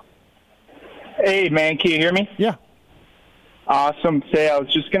 man? Hey, man, can you hear me? Yeah. Awesome. I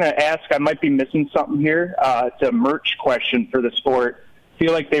was just going to ask, I might be missing something here. It's a merch question for the sport. I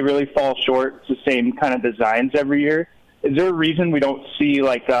feel like they really fall short. It's the same kind of designs every year. is there a reason we don't see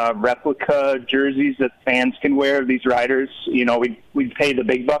like replica jerseys that fans can wear of these riders? You know, we'd pay the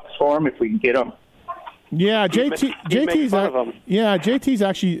big bucks for them if we can get them. Yeah, JT's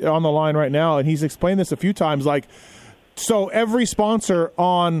actually on the line right now, and he's explained this a few times. Like, so every sponsor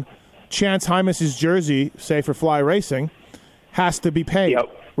on Chance Hymas's jersey, say for Fly Racing, has to be paid,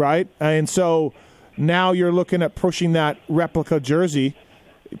 right? And so now you're looking at pushing that replica jersey,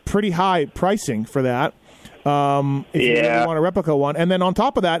 pretty high pricing for that. If you really want a replica one, and then on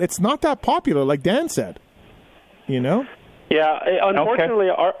top of that, it's not that popular, like Dan said. You know. Yeah, unfortunately,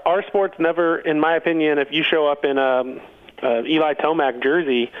 our sport's never, in my opinion, if you show up in a Eli Tomac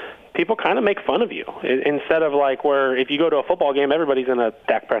jersey, people kind of make fun of you. Instead of like where if you go to a football game, everybody's in a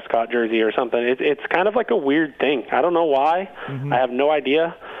Dak Prescott jersey or something. It's kind of like a weird thing. I don't know why. I have no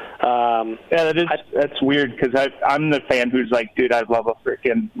idea. That's weird because I'm the fan who's like, dude, I'd love a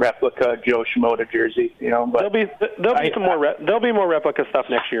freaking replica Joe Shimoda jersey, you know. But there'll be more replica stuff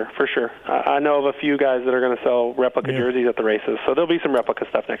next year for sure. I know of a few guys that are going to sell replica jerseys at the races, so there'll be some replica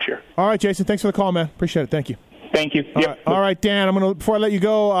stuff next year. All right, Jason, thanks for the call, man. Appreciate it. Thank you. Thank you. All right, Dan. Before I let you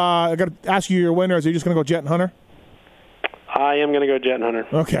go, I got to ask you your winners. Are you just going to go Jet and Hunter? I am going to go Jet and Hunter.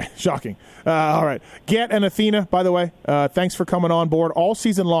 Okay, shocking. All right. Get and Athena, by the way, thanks for coming on board all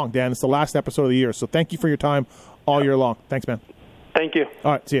season long, Dan. It's the last episode of the year, so thank you for your time all year long. Thanks, man. Thank you.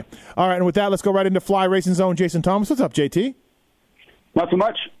 All right, see you. All right, and with that, let's go right into Fly Racing Zone. Jason Thomas, what's up, JT? Not so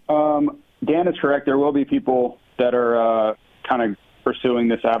much. Dan is correct. There will be people that are kind of pursuing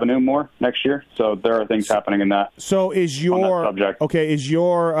this avenue more next year, so there are things happening in that. So is your subject. Okay? Is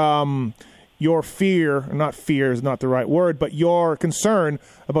your fear, not fear is not the right word, but your concern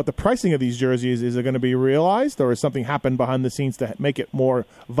about the pricing of these jerseys, is it going to be realized, or has something happened behind the scenes to make it more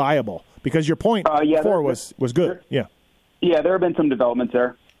viable? Because your point before was good. Yeah, there have been some developments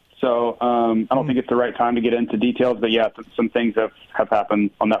there. So I don't think it's the right time to get into details, but some things have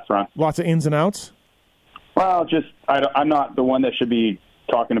happened on that front. Lots of ins and outs? Well, just I'm not the one that should be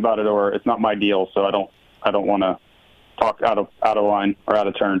talking about it, or it's not my deal, so I don't want to talk out of line or out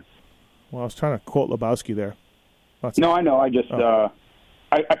of turn. Well, I was trying to quote Lebowski there. No, I know. I just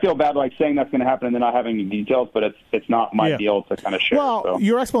I feel bad like saying that's going to happen and then not having any details, but it's not my deal to kind of share. Well,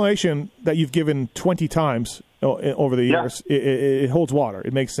 your explanation that you've given 20 times over the years, it holds water.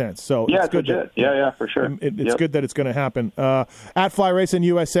 It makes sense. So yeah, it's good. For sure. It's good that it's going to happen. At Fly Racing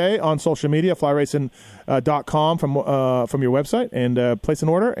USA on social media, flyracing.com from your website, and place an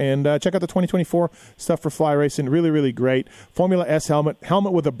order and check out the 2024 stuff for Fly Racing. Really, really great. Formula S helmet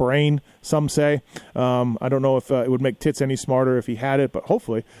with a brain, some say. I don't know if it would make Tits any smarter if he had it, but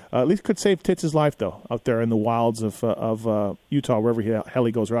hopefully at least could save Tits' life, though, out there in the wilds of Utah, wherever the hell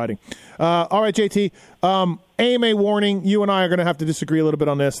he goes riding. All right, JT. AMA warning. You and I are going to have to disagree a little bit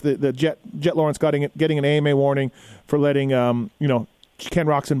on this. The Jet Lawrence getting an AMA warning for letting Ken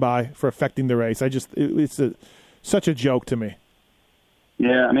Roczen by for affecting the race. It's such a joke to me.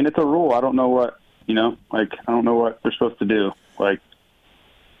 Yeah, I mean it's a rule. I don't know what I don't know what they're supposed to do. Like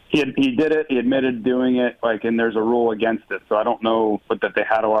he did it. He admitted doing it. And there's a rule against it. So I don't know, but that they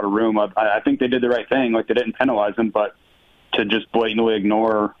had a lot of room. I think they did the right thing. Like they didn't penalize him, but to just blatantly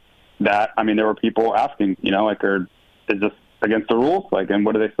ignore that, I mean, there were people asking, is this against the rules? And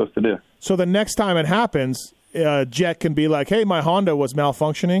what are they supposed to do? So the next time it happens, Jet can be like, hey, my Honda was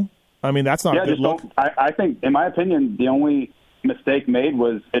malfunctioning. I mean, that's not a good look. I think, in my opinion, the only mistake made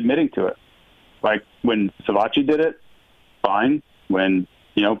was admitting to it. Like when Savachi did it, fine. When,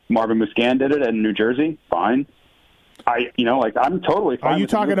 Marvin Muscan did it in New Jersey, fine. I'm totally fine. Are you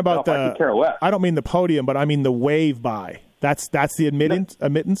talking about I could care less. I don't mean the podium, but I mean the wave by. That's the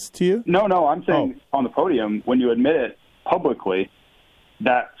admittance to you? No, I'm saying on the podium, when you admit it publicly,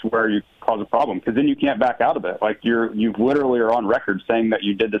 that's where you cause a problem, because then you can't back out of it. Like you've literally are on record saying that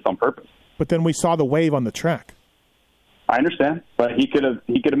you did this on purpose. But then we saw the wave on the track. I understand, but he could have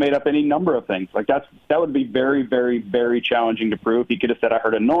made up any number of things. That would be very, very, very challenging to prove. He could have said, I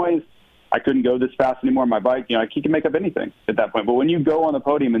heard a noise, I couldn't go this fast anymore on my bike. He can make up anything at that point. But when you go on the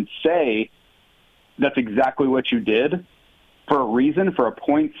podium and say that's exactly what you did, for a reason, for a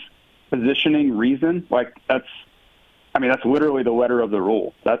points positioning reason, that's literally the letter of the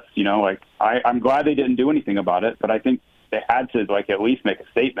rule. That's, I'm glad they didn't do anything about it, but I think they had to at least make a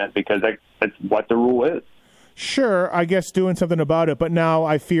statement, because that's what the rule is. Sure, I guess doing something about it, but now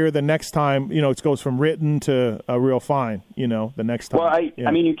I fear the next time, it goes from written to a real fine, the next time. Well,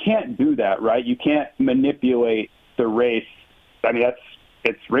 I mean, you can't do that, right? You can't manipulate the race. I mean,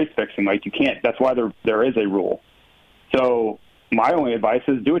 it's race fixing. You can't. That's why there is a rule. So my only advice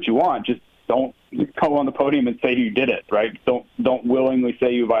is do what you want. Just don't go on the podium and say you did it, right? Don't willingly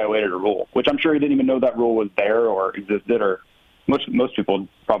say you violated a rule, which I'm sure he didn't even know that rule was there or existed, or most people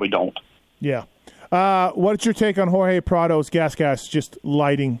probably don't. Yeah. What's your take on Jorge Prado's gas just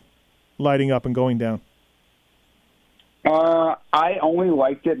lighting up and going down? I only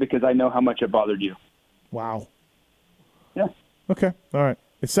liked it because I know how much it bothered you. Wow. Yeah. Okay. All right.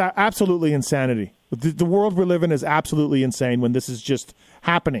 It's absolutely insanity. The world we live in is absolutely insane when this is just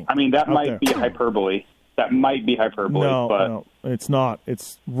happening. I mean, that might be hyperbole. No, it's not.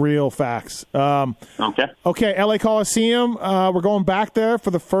 It's real facts. Okay, LA Coliseum. We're going back there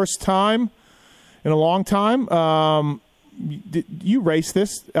for the first time in a long time. Did you race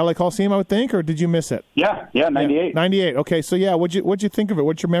this LA Coliseum, I would think, or did you miss it? Yeah, 98. 98. Okay, so what'd you think of it?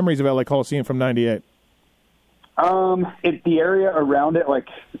 What's your memories of LA Coliseum from 98? The area around it, like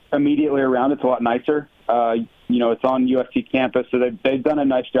immediately around it's a lot nicer. It's on USC campus, so they've done a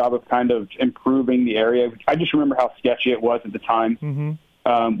nice job of kind of improving the area. I just remember how sketchy it was at the time.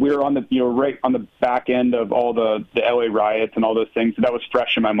 Mm-hmm. We were on the right on the back end of all the LA riots and all those things, so that was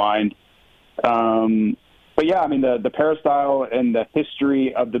fresh in my mind. But yeah, I mean the peristyle and the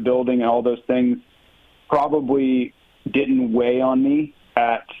history of the building and all those things probably didn't weigh on me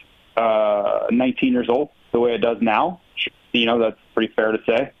at 19 years old the way it does now. That's pretty fair to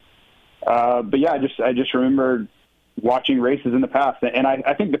say. But yeah, I just remember watching races in the past, and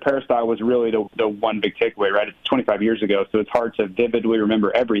I think the peristyle was really the one big takeaway, right? It's 25 years ago, so it's hard to vividly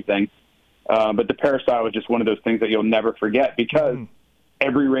remember everything. But the peristyle was just one of those things that you'll never forget because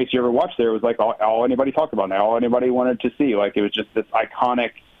every race you ever watched there was like all anybody talked about, all anybody wanted to see. Like it was just this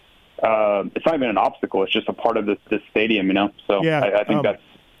iconic. It's not even an obstacle; it's just a part of this stadium, So yeah, I think that's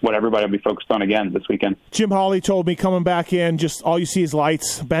what everybody will be focused on again this weekend. Jim Hawley told me coming back in, just all you see is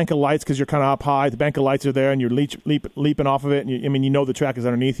lights, bank of lights, because you're kind of up high. The bank of lights are there, and you're leaping off of it. And the track is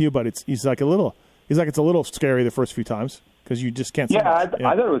underneath you, but he's like it's a little scary the first few times because you just can't see. I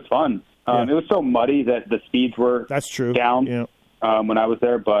thought it was fun. It was so muddy that the speeds were down when I was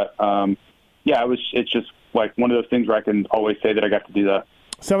there, but it's just like one of those things where I can always say that I got to do that.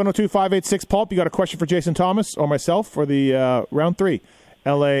 702-586-PULP. You got a question for Jason Thomas or myself for the round 3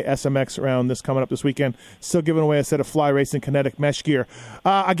 LA SMX round this coming up this weekend. Still giving away a set of Fly Racing Kinetic mesh gear.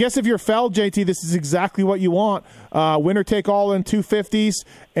 I guess if you're Fell, JT, this is exactly what you want. Winner take all in 250s,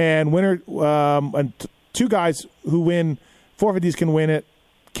 and two guys who win 450s can win it.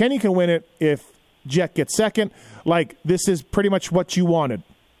 Kenny can win it if Jet gets second. Like, this is pretty much what you wanted.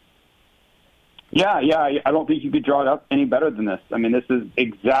 Yeah, I don't think you could draw it up any better than this. I mean, this is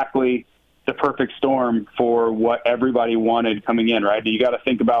exactly the perfect storm for what everybody wanted coming in, right? You got to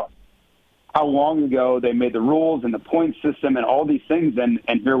think about how long ago they made the rules and the point system and all these things, and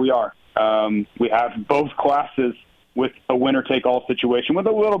here we are. We have both classes with a winner-take-all situation with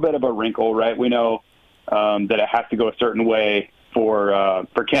a little bit of a wrinkle, right? We know that it has to go a certain way for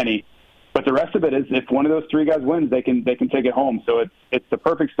Kenny, but the rest of it is if one of those three guys wins, they can take it home. So it's the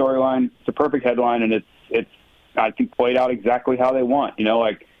perfect storyline, it's a perfect headline, and it's I think played out exactly how they want.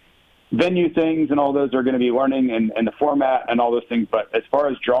 Like venue things and all those are going to be learning and the format and all those things. But as far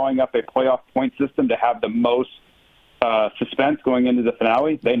as drawing up a playoff point system to have the most suspense going into the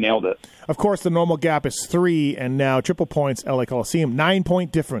finale, they nailed it. Of course, the normal gap is 3, and now triple points, LA Coliseum,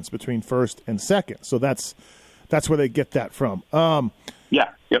 9-point difference between first and second. So that's where they get that from.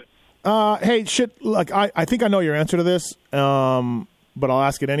 Yep. Hey, I think I know your answer to this, but I'll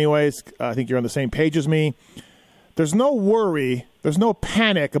ask it anyways. I think you're on the same page as me. There's no worry, there's no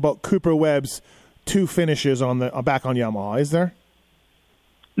panic about Cooper Webb's 2 finishes back on Yamaha, is there?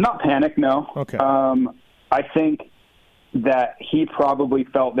 Not panic, no. Okay. I think that he probably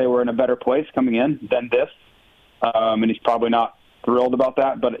felt they were in a better place coming in than this, and he's probably not thrilled about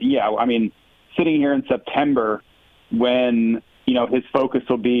that. But yeah, I mean, sitting here in September when his focus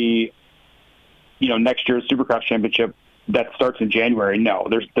will be next year's Supercross Championship that starts in January. No,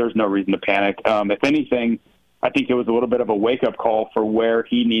 there's no reason to panic. If anything, I think it was a little bit of a wake-up call for where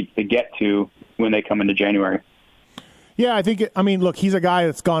he needs to get to when they come into January. Yeah, I think look, he's a guy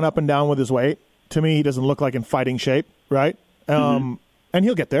that's gone up and down with his weight. To me, he doesn't look like in fighting shape, right? And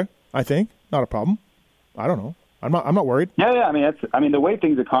he'll get there, I think. Not a problem. I don't know. I'm not worried. Yeah. I mean, the weight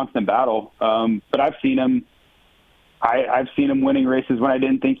thing's a constant battle. But I've seen him. I've seen him winning races when I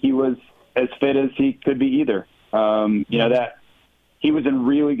didn't think he was as fit as he could be either. That he was in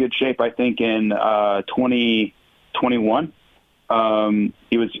really good shape, I think, in 2021.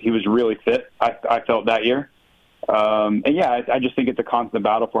 He was really fit, I felt that year. I just think it's a constant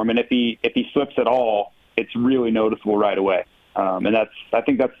battle for him. And if he slips at all, it's really noticeable right away. And I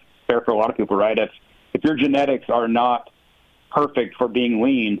think that's fair for a lot of people, right? If your genetics are not perfect for being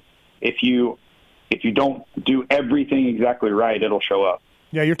lean, if you if you don't do everything exactly right, it'll show up.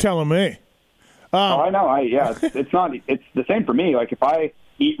 Yeah, you're telling me. I know. It's not. It's the same for me. Like if I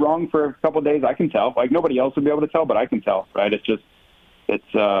eat wrong for a couple of days, I can tell. Like nobody else would be able to tell, but I can tell. Right?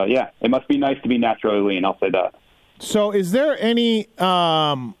 It must be nice to be naturally lean. I'll say that. So, is there any?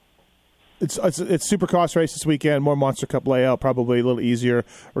 It's Supercross race this weekend. More Monster Cup layout, probably a little easier.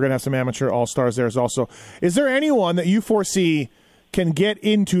 We're gonna have some amateur all stars there as also. Is there anyone that you foresee can get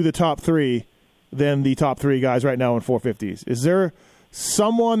into the top three than the top three guys right now in 450s? Is there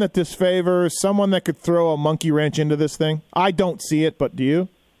someone that this favors, someone that could throw a monkey wrench into this thing? I don't see it, but do you?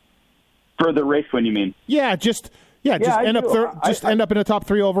 For the race, when you mean? Just end up end up in the top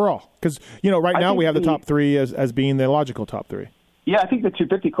three overall. Because right now we have the top three as being the logical top three. Yeah, I think the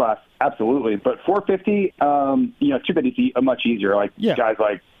 250 class, absolutely. But 450, 250 is much easier. Like guys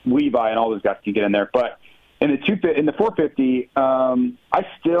like Levi and all those guys can get in there. But in the 450, I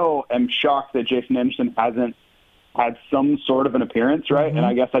still am shocked that Jason Anderson hasn't had some sort of an appearance, right? Mm-hmm. And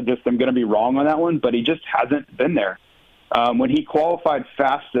I guess I'm going to be wrong on that one, but he just hasn't been there. When he qualified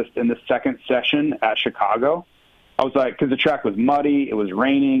fastest in the second session at Chicago, I was like, because the track was muddy, it was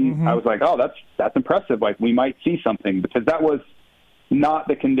raining. Mm-hmm. I was like, oh, that's impressive. Like we might see something, because that was not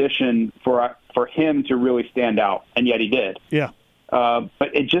the condition for him to really stand out, and yet he did. Yeah.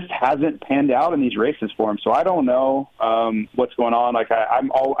 But it just hasn't panned out in these races for him. So I don't know what's going on. Like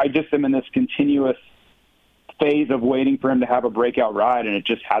I just am in this continuous phase of waiting for him to have a breakout ride, and it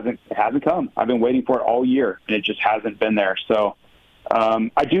hasn't come. I've been waiting for it all year, and it just hasn't been there. So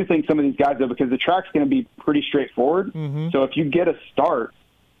I do think some of these guys, though, because the track's going to be pretty straightforward. Mm-hmm. So if you get a start,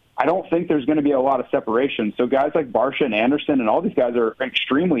 I don't think there's going to be a lot of separation. So guys like Barsha and Anderson and all these guys are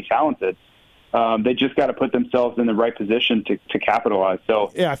extremely talented. They just got to put themselves in the right position to capitalize.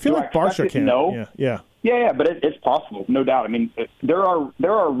 So yeah, I feel like Barsha can. No. Yeah, but it's possible, no doubt. I mean, there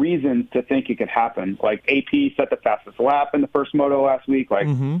are reasons to think it could happen. Like AP set the fastest lap in the first moto last week. Like,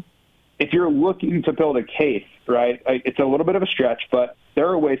 if you're looking to build a case, right, it's a little bit of a stretch, but there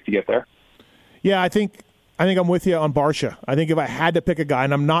are ways to get there. Yeah, I think I'm with you on Barsha. I think if I had to pick a guy,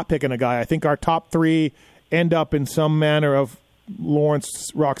 and I'm not picking a guy, I think our top three end up in some manner of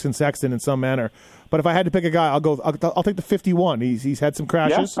Lawrence, Rocks, and Sexton in some manner. But if I had to pick a guy, I'll take the 51. He's had some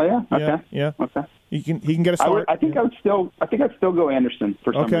crashes. Yeah. Okay. Yeah. Okay. He can get a start. I think I'd still go Anderson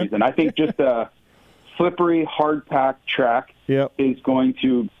for some reason. I think just a slippery, hard packed track is going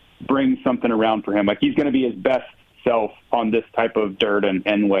to bring something around for him. Like he's going to be his best self on this type of dirt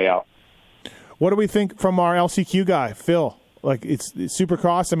and layout. What do we think from our LCQ guy, Phil? Like it's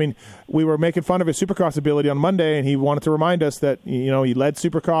Supercross. I mean, we were making fun of his Supercross ability on Monday, and he wanted to remind us that he led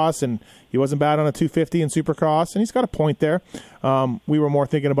Supercross and he wasn't bad on a 250 in Supercross, and he's got a point there. We were more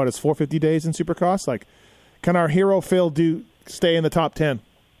thinking about his 450 days in Supercross. Like, can our hero Phil stay in the top 10?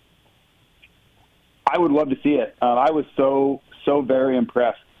 I would love to see it. I was so very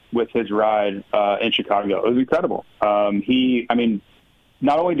impressed with his ride in Chicago. It was incredible.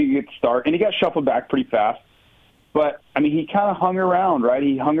 Not only did he get the start, and he got shuffled back pretty fast, but, he kind of hung around, right?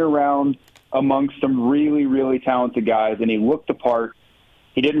 He hung around amongst some really, really talented guys, and he looked the part.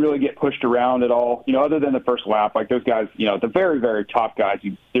 He didn't really get pushed around at all, other than the first lap. Like those guys, the very, very top guys,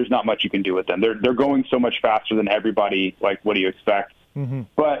 there's not much you can do with them. They're going so much faster than everybody. Like, what do you expect? Mm-hmm.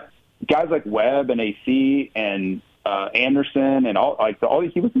 But guys like Webb and AC and Anderson and all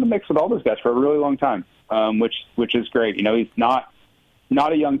he was in the mix with all those guys for a really long time, which is great. He's not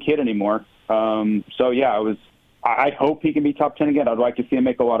a young kid anymore. I hope he can be top 10 again. I'd like to see him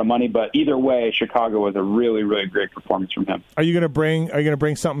make a lot of money, but either way, Chicago was a really, really great performance from him. Are you going to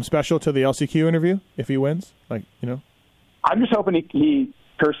bring something special to the LCQ interview if he wins? I'm just hoping he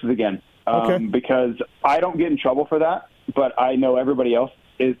curses again, because I don't get in trouble for that, but I know everybody else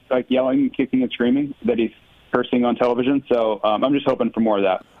is like yelling, kicking, and screaming that he's cursing on television. So I'm just hoping for more of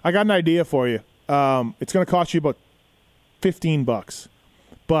that. I got an idea for you. It's going to cost you about $15,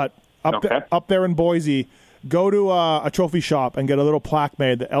 but up there in Boise, go to a trophy shop and get a little plaque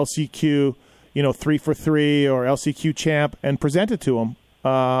made, the LCQ, 3 for 3 or LCQ champ, and present it to him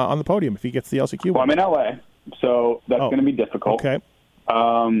on the podium if he gets the LCQ. Well, I'm in LA, so that's going to be difficult. Okay.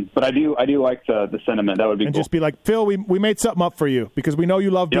 But I do like the sentiment. That would be cool. And just be like, Phil, we made something up for you because we know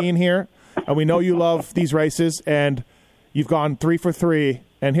you love being here, and we know you love these races, and you've gone 3 for 3,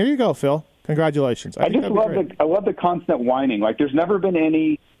 and here you go, Phil. Congratulations. I love the constant whining. Like, there's never been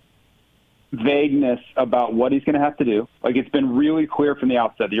any vagueness about what he's going to have to do. Like, it's been really clear from the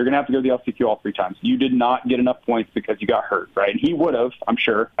outset that you're going to have to go to the LCQ all 3 times. You did not get enough points because you got hurt, right? And he would have, I'm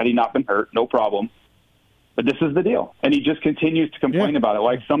sure, had he not been hurt, no problem. But this is the deal. And he just continues to complain about it.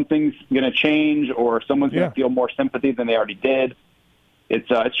 Like something's going to change or someone's going to feel more sympathy than they already did.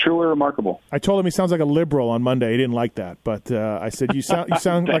 It's truly remarkable. I told him he sounds like a liberal on Monday. He didn't like that, but I said you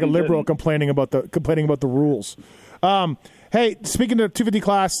sound like a liberal complaining about the rules. Hey, speaking of 250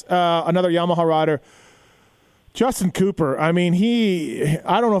 class, another Yamaha rider, Justin Cooper. I mean,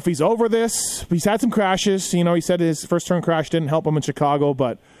 I don't know if he's over this. He's had some crashes. You know, he said his first turn crash didn't help him in Chicago,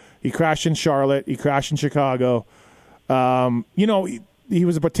 but he crashed in Charlotte. He crashed in Chicago. You know, he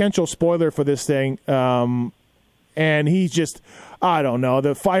was a potential spoiler for this thing. And he's just, I don't know,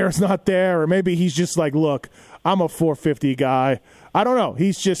 the fire's not there, or maybe he's just like, look, I'm a 450 guy. I don't know.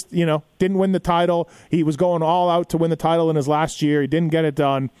 He's just, you know, didn't win the title. He was going all out to win the title in his last year. He didn't get it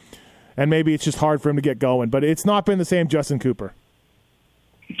done. And maybe it's just hard for him to get going. But it's not been the same Justin Cooper.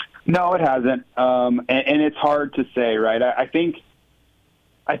 No, it hasn't. And it's hard to say, right? I think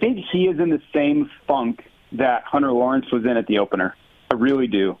he is in the same funk that Hunter Lawrence was in at the opener. I really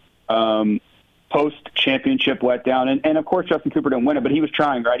do. Post-championship letdown. And, of course, Justin Cooper didn't win it, but he was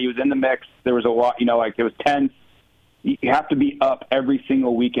trying, right? He was in the mix. There was a lot, you know, like it was tense. You have to be up every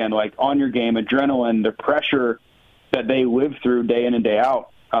single weekend, like on your game, adrenaline, the pressure that they live through day in and day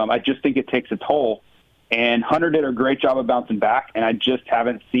out. I just think it takes a toll. And Hunter did a great job of bouncing back, and I just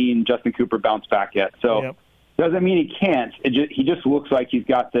haven't seen Justin Cooper bounce back yet. So doesn't mean he can't. He just looks like he's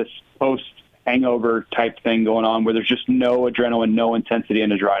got this post-hangover type thing going on where there's just no adrenaline, no intensity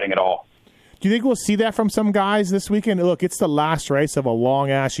in his riding at all. Do you think we'll see that from some guys this weekend? Look, it's the last race of a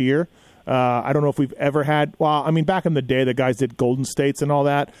long-ass year. I don't know if we've ever had – well, I mean, back in the day, the guys did Golden States and all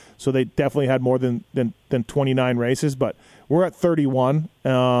that, so they definitely had more than 29 races. But we're at 31.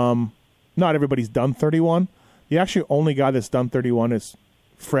 Not everybody's done 31. The actually only guy that's done 31 is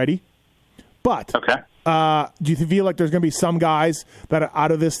Freddie. But do you feel like there's going to be some guys that are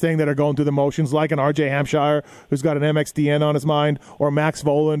out of this thing that are going through the motions, like an RJ Hampshire, who's got an MXDN on his mind, or Max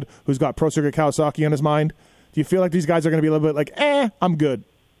Voland, who's got Pro Circuit Kawasaki on his mind? Do you feel like these guys are going to be a little bit like, I'm good?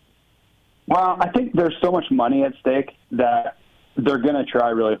 Well, I think there's so much money at stake that they're going to try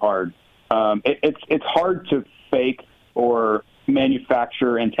really hard. It's hard to fake or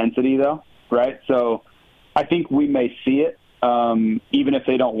manufacture intensity, though, right? So I think we may see it, even if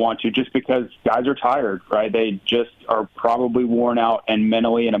they don't want to, just because guys are tired, right? They just are probably worn out and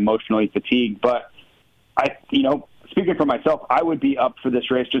mentally and emotionally fatigued. But speaking for myself, I would be up for this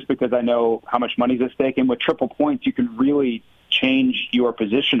race just because I know how much money's at stake. And with triple points, you can really change your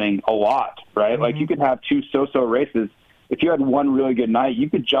positioning a lot, right? Like you could have two so-so races. If you had one really good night, you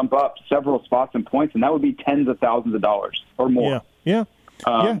could jump up several spots in points, and that would be tens of thousands of dollars or more. Yeah,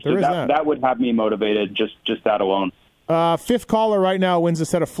 there is that. That would have me motivated, just that alone. Fifth caller right now wins a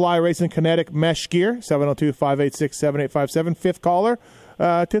set of Fly Racing Kinetic mesh gear, 702-586-7857. Fifth caller.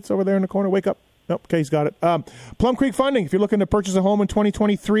 Tits over there in the corner. Wake up. Nope, okay, he's got it. Plum Creek Funding, if you're looking to purchase a home in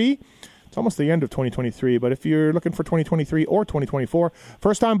 2023, it's almost the end of 2023, but if you're looking for 2023 or 2024,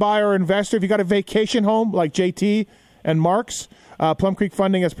 first-time buyer or investor, if you got a vacation home like JT and Mark's, Plum Creek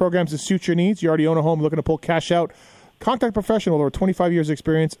Funding has programs that suit your needs. You already own a home, looking to pull cash out. Contact a professional with over 25 years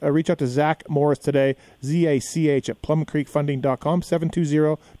experience. Reach out to Zach Morris today, ZACH at plumcreekfunding.com,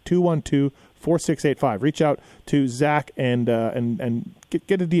 720-212-4685. Reach out to Zach and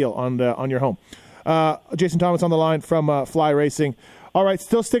get a deal on your home. Jason Thomas on the line from Fly Racing. All right,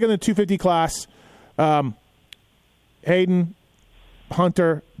 still sticking in the 250 class. Hayden,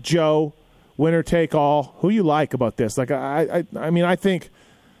 Hunter, Joe, winner take all. Who you like about this? Like I mean, I think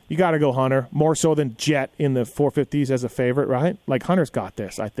you got to go Hunter more so than Jet in the 450s as a favorite, right? Like Hunter's got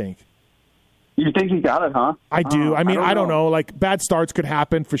this, I think. You think he got it, huh? I do. I mean, I don't know. Like bad starts could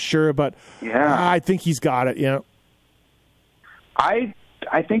happen for sure, but I think he's got it. You know, I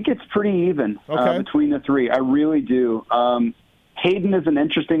think it's pretty even between the three. I really do. Hayden is an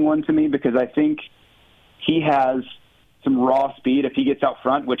interesting one to me because I think he has some raw speed. If he gets out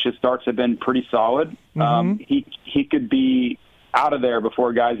front, which his starts have been pretty solid, he could be out of there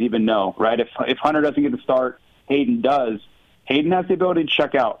before guys even know, right? If Hunter doesn't get the start, Hayden does. Hayden has the ability to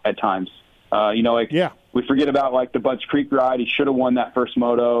check out at times. We forget about like the Budds Creek ride. He should have won that first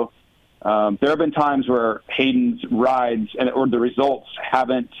moto. There have been times where Hayden's rides or the results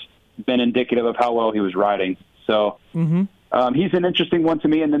haven't been indicative of how well he was riding. So he's an interesting one to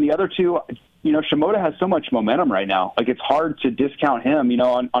me. And then the other two, Shimoda has so much momentum right now. Like it's hard to discount him.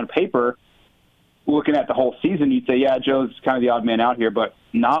 On paper, looking at the whole season, you'd say, yeah, Joe's kind of the odd man out here, but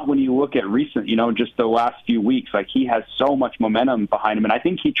not when you look at recent, just the last few weeks. Like he has so much momentum behind him, and I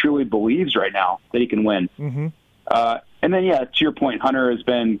think he truly believes right now that he can win. And then, to your point, Hunter has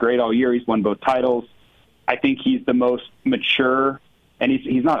been great all year. He's won both titles. I think he's the most mature, and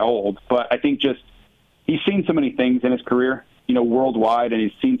he's not old, but I think just he's seen so many things in his career. worldwide, and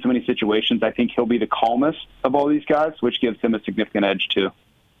he's seen so many situations. I think he'll be the calmest of all these guys, which gives him a significant edge too.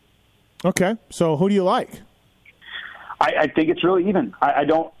 Okay, so who do you like? I think it's really even. I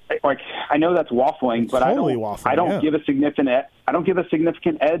don't like. I know that's waffling, but totally I don't give a significant. I don't give a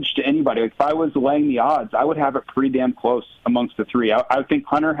significant edge to anybody. Like, if I was laying the odds, I would have it pretty damn close amongst the three. I think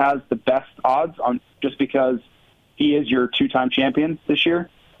Hunter has the best odds on just because he is your 2-time champion this year,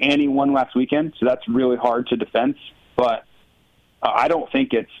 and he won last weekend, so that's really hard to defend. But I don't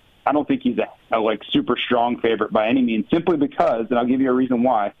think he's a like super strong favorite by any means. Simply because, and I'll give you a reason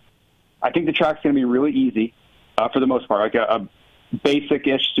why. I think the track's going to be really easy. For the most part, like a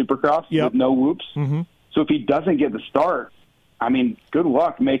basic-ish Supercross with no whoops. Mm-hmm. So if he doesn't get the start, I mean, good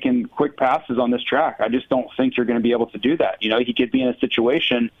luck making quick passes on this track. I just don't think you're going to be able to do that. He could be in a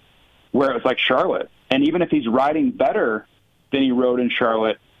situation where it was like Charlotte. And even if he's riding better than he rode in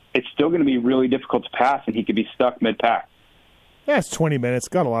Charlotte, it's still going to be really difficult to pass, and he could be stuck mid-pack. Yeah, it's 20 minutes.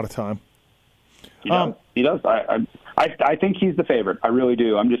 Got a lot of time. He does. I think he's the favorite. I really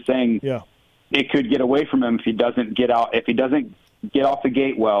do. I'm just saying it could get away from him if he doesn't get out. If he doesn't get off the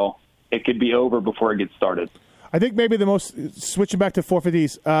gate well, it could be over before it gets started. I think maybe switching back to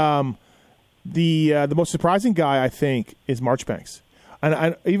 450s, the most surprising guy I think is Marchbanks.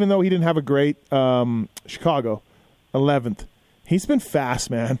 And even though he didn't have a great Chicago 11th, he's been fast,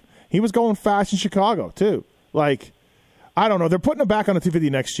 man. He was going fast in Chicago too. Like, I don't know. They're putting him back on the 250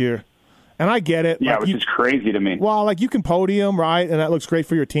 next year. And I get it. Yeah, which is crazy to me. Well, like, you can podium, right? And that looks great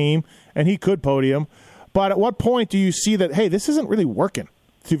for your team. And he could podium. But at what point do you see that, hey, this isn't really working,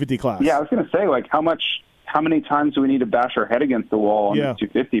 250 class? Yeah, I was going to say, like, how many times do we need to bash our head against the wall on the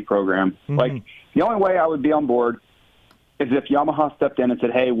 250 program? Mm-hmm. Like, the only way I would be on board is if Yamaha stepped in and said,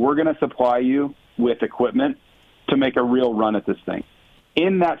 hey, we're going to supply you with equipment to make a real run at this thing.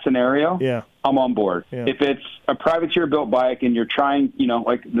 In that scenario, I'm on board. Yeah. If it's a privateer-built bike and you're trying,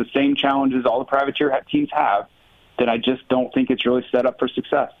 like the same challenges all the privateer teams have, then I just don't think it's really set up for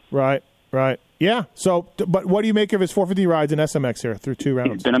success. Right. Yeah. So, but what do you make of his 450 rides in SMX here through 2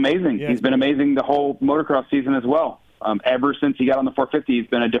 rounds? He's been amazing. Yeah. He's been amazing the whole motocross season as well. Ever since he got on the 450, he's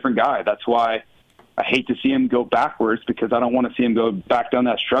been a different guy. That's why I hate to see him go backwards, because I don't want to see him go back down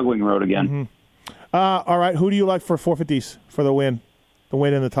that struggling road again. Mm-hmm. All right. Who do you like for 450s for the win? The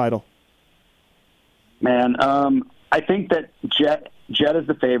win in the title. Man, I think that Jet is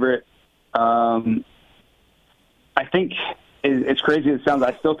the favorite. I think it's crazy as it sounds.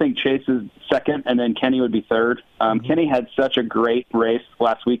 I still think Chase is second, and then Kenny would be third. Kenny had such a great race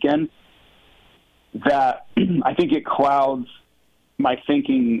last weekend that I think it clouds my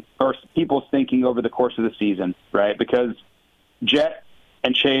thinking or people's thinking over the course of the season, right? Because Jet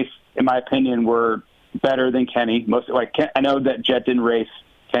and Chase, in my opinion, were better than Kenny. I know that Jet didn't race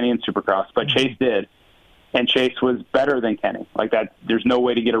Kenny in Supercross, but Chase did, and Chase was better than Kenny. Like that, there's no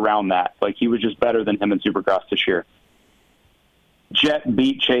way to get around that. Like, he was just better than him in Supercross this year. Jet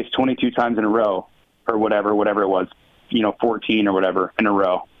beat Chase 22 times in a row, or whatever it was, 14 or whatever in a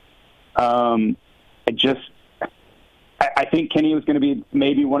row. I think Kenny was going to be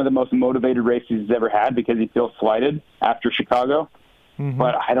maybe one of the most motivated races he's ever had, because he feels slighted after Chicago. Mm-hmm.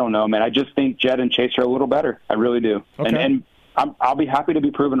 But I don't know, man. I just think Jet and Chase are a little better. I really do. Okay. And I'll be happy to be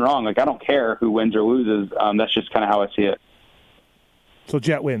proven wrong. Like, I don't care who wins or loses. That's just kind of how I see it. So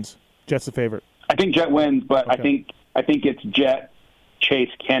Jet wins. Jet's the favorite. I think Jet wins, but okay. I think it's Jet, Chase,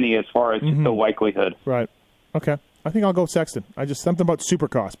 Kenny as far as the likelihood. Right. Okay. I think I'll go Sexton. Something about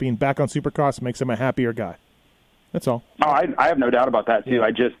Supercross. Being back on Supercross makes him a happier guy. That's all. Oh, I have no doubt about that, too.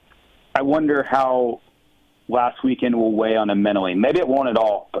 Yeah. I wonder how last weekend will weigh on him mentally. Maybe it won't at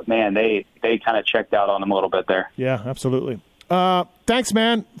all, but, man, they kind of checked out on him a little bit there. Yeah, absolutely. Thanks,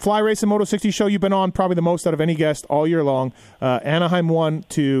 man. Fly Racing Moto 60 show. You've been on probably the most out of any guest all year long. Anaheim 1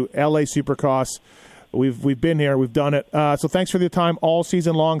 to LA Supercross. We've been here. We've done it. So thanks for the time all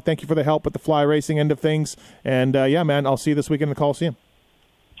season long. Thank you for the help with the Fly Racing end of things. And, yeah, man, I'll see you this weekend in the Coliseum.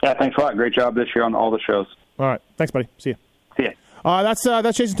 Yeah, thanks a lot. Great job this year on all the shows. All right. Thanks, buddy. See you. See ya. That's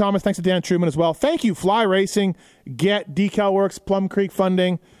Jason Thomas. Thanks to Dan Truman as well. Thank you, Fly Racing, Get, Decal Works, Plum Creek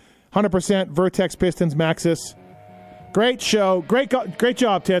Funding, 100% Vertex Pistons, Maxis. Great show. Great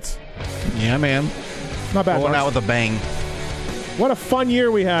job, Tits. Yeah, man. Not bad. Going out with a bang. What a fun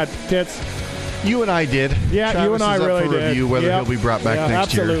year we had, Tits. You and I did. Yeah, Travis you and I is up really for did. Review, whether he'll be brought back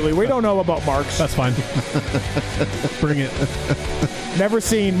next year. Absolutely. We don't know about Marks. That's fine. Bring it. Never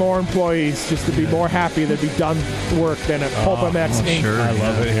seen more employees just to be more happy to be done work than at Pulp MX Inc. Sure, I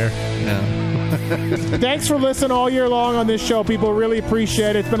love it here. Yeah. Thanks for listening all year long on this show. People really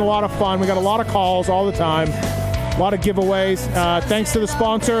appreciate it. It's been a lot of fun. We got a lot of calls all the time. A lot of giveaways. Thanks to the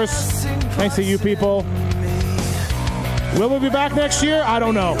sponsors. Thanks to you people. Will we be back next year? I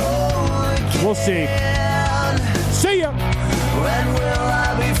don't know. We'll see. See ya. When will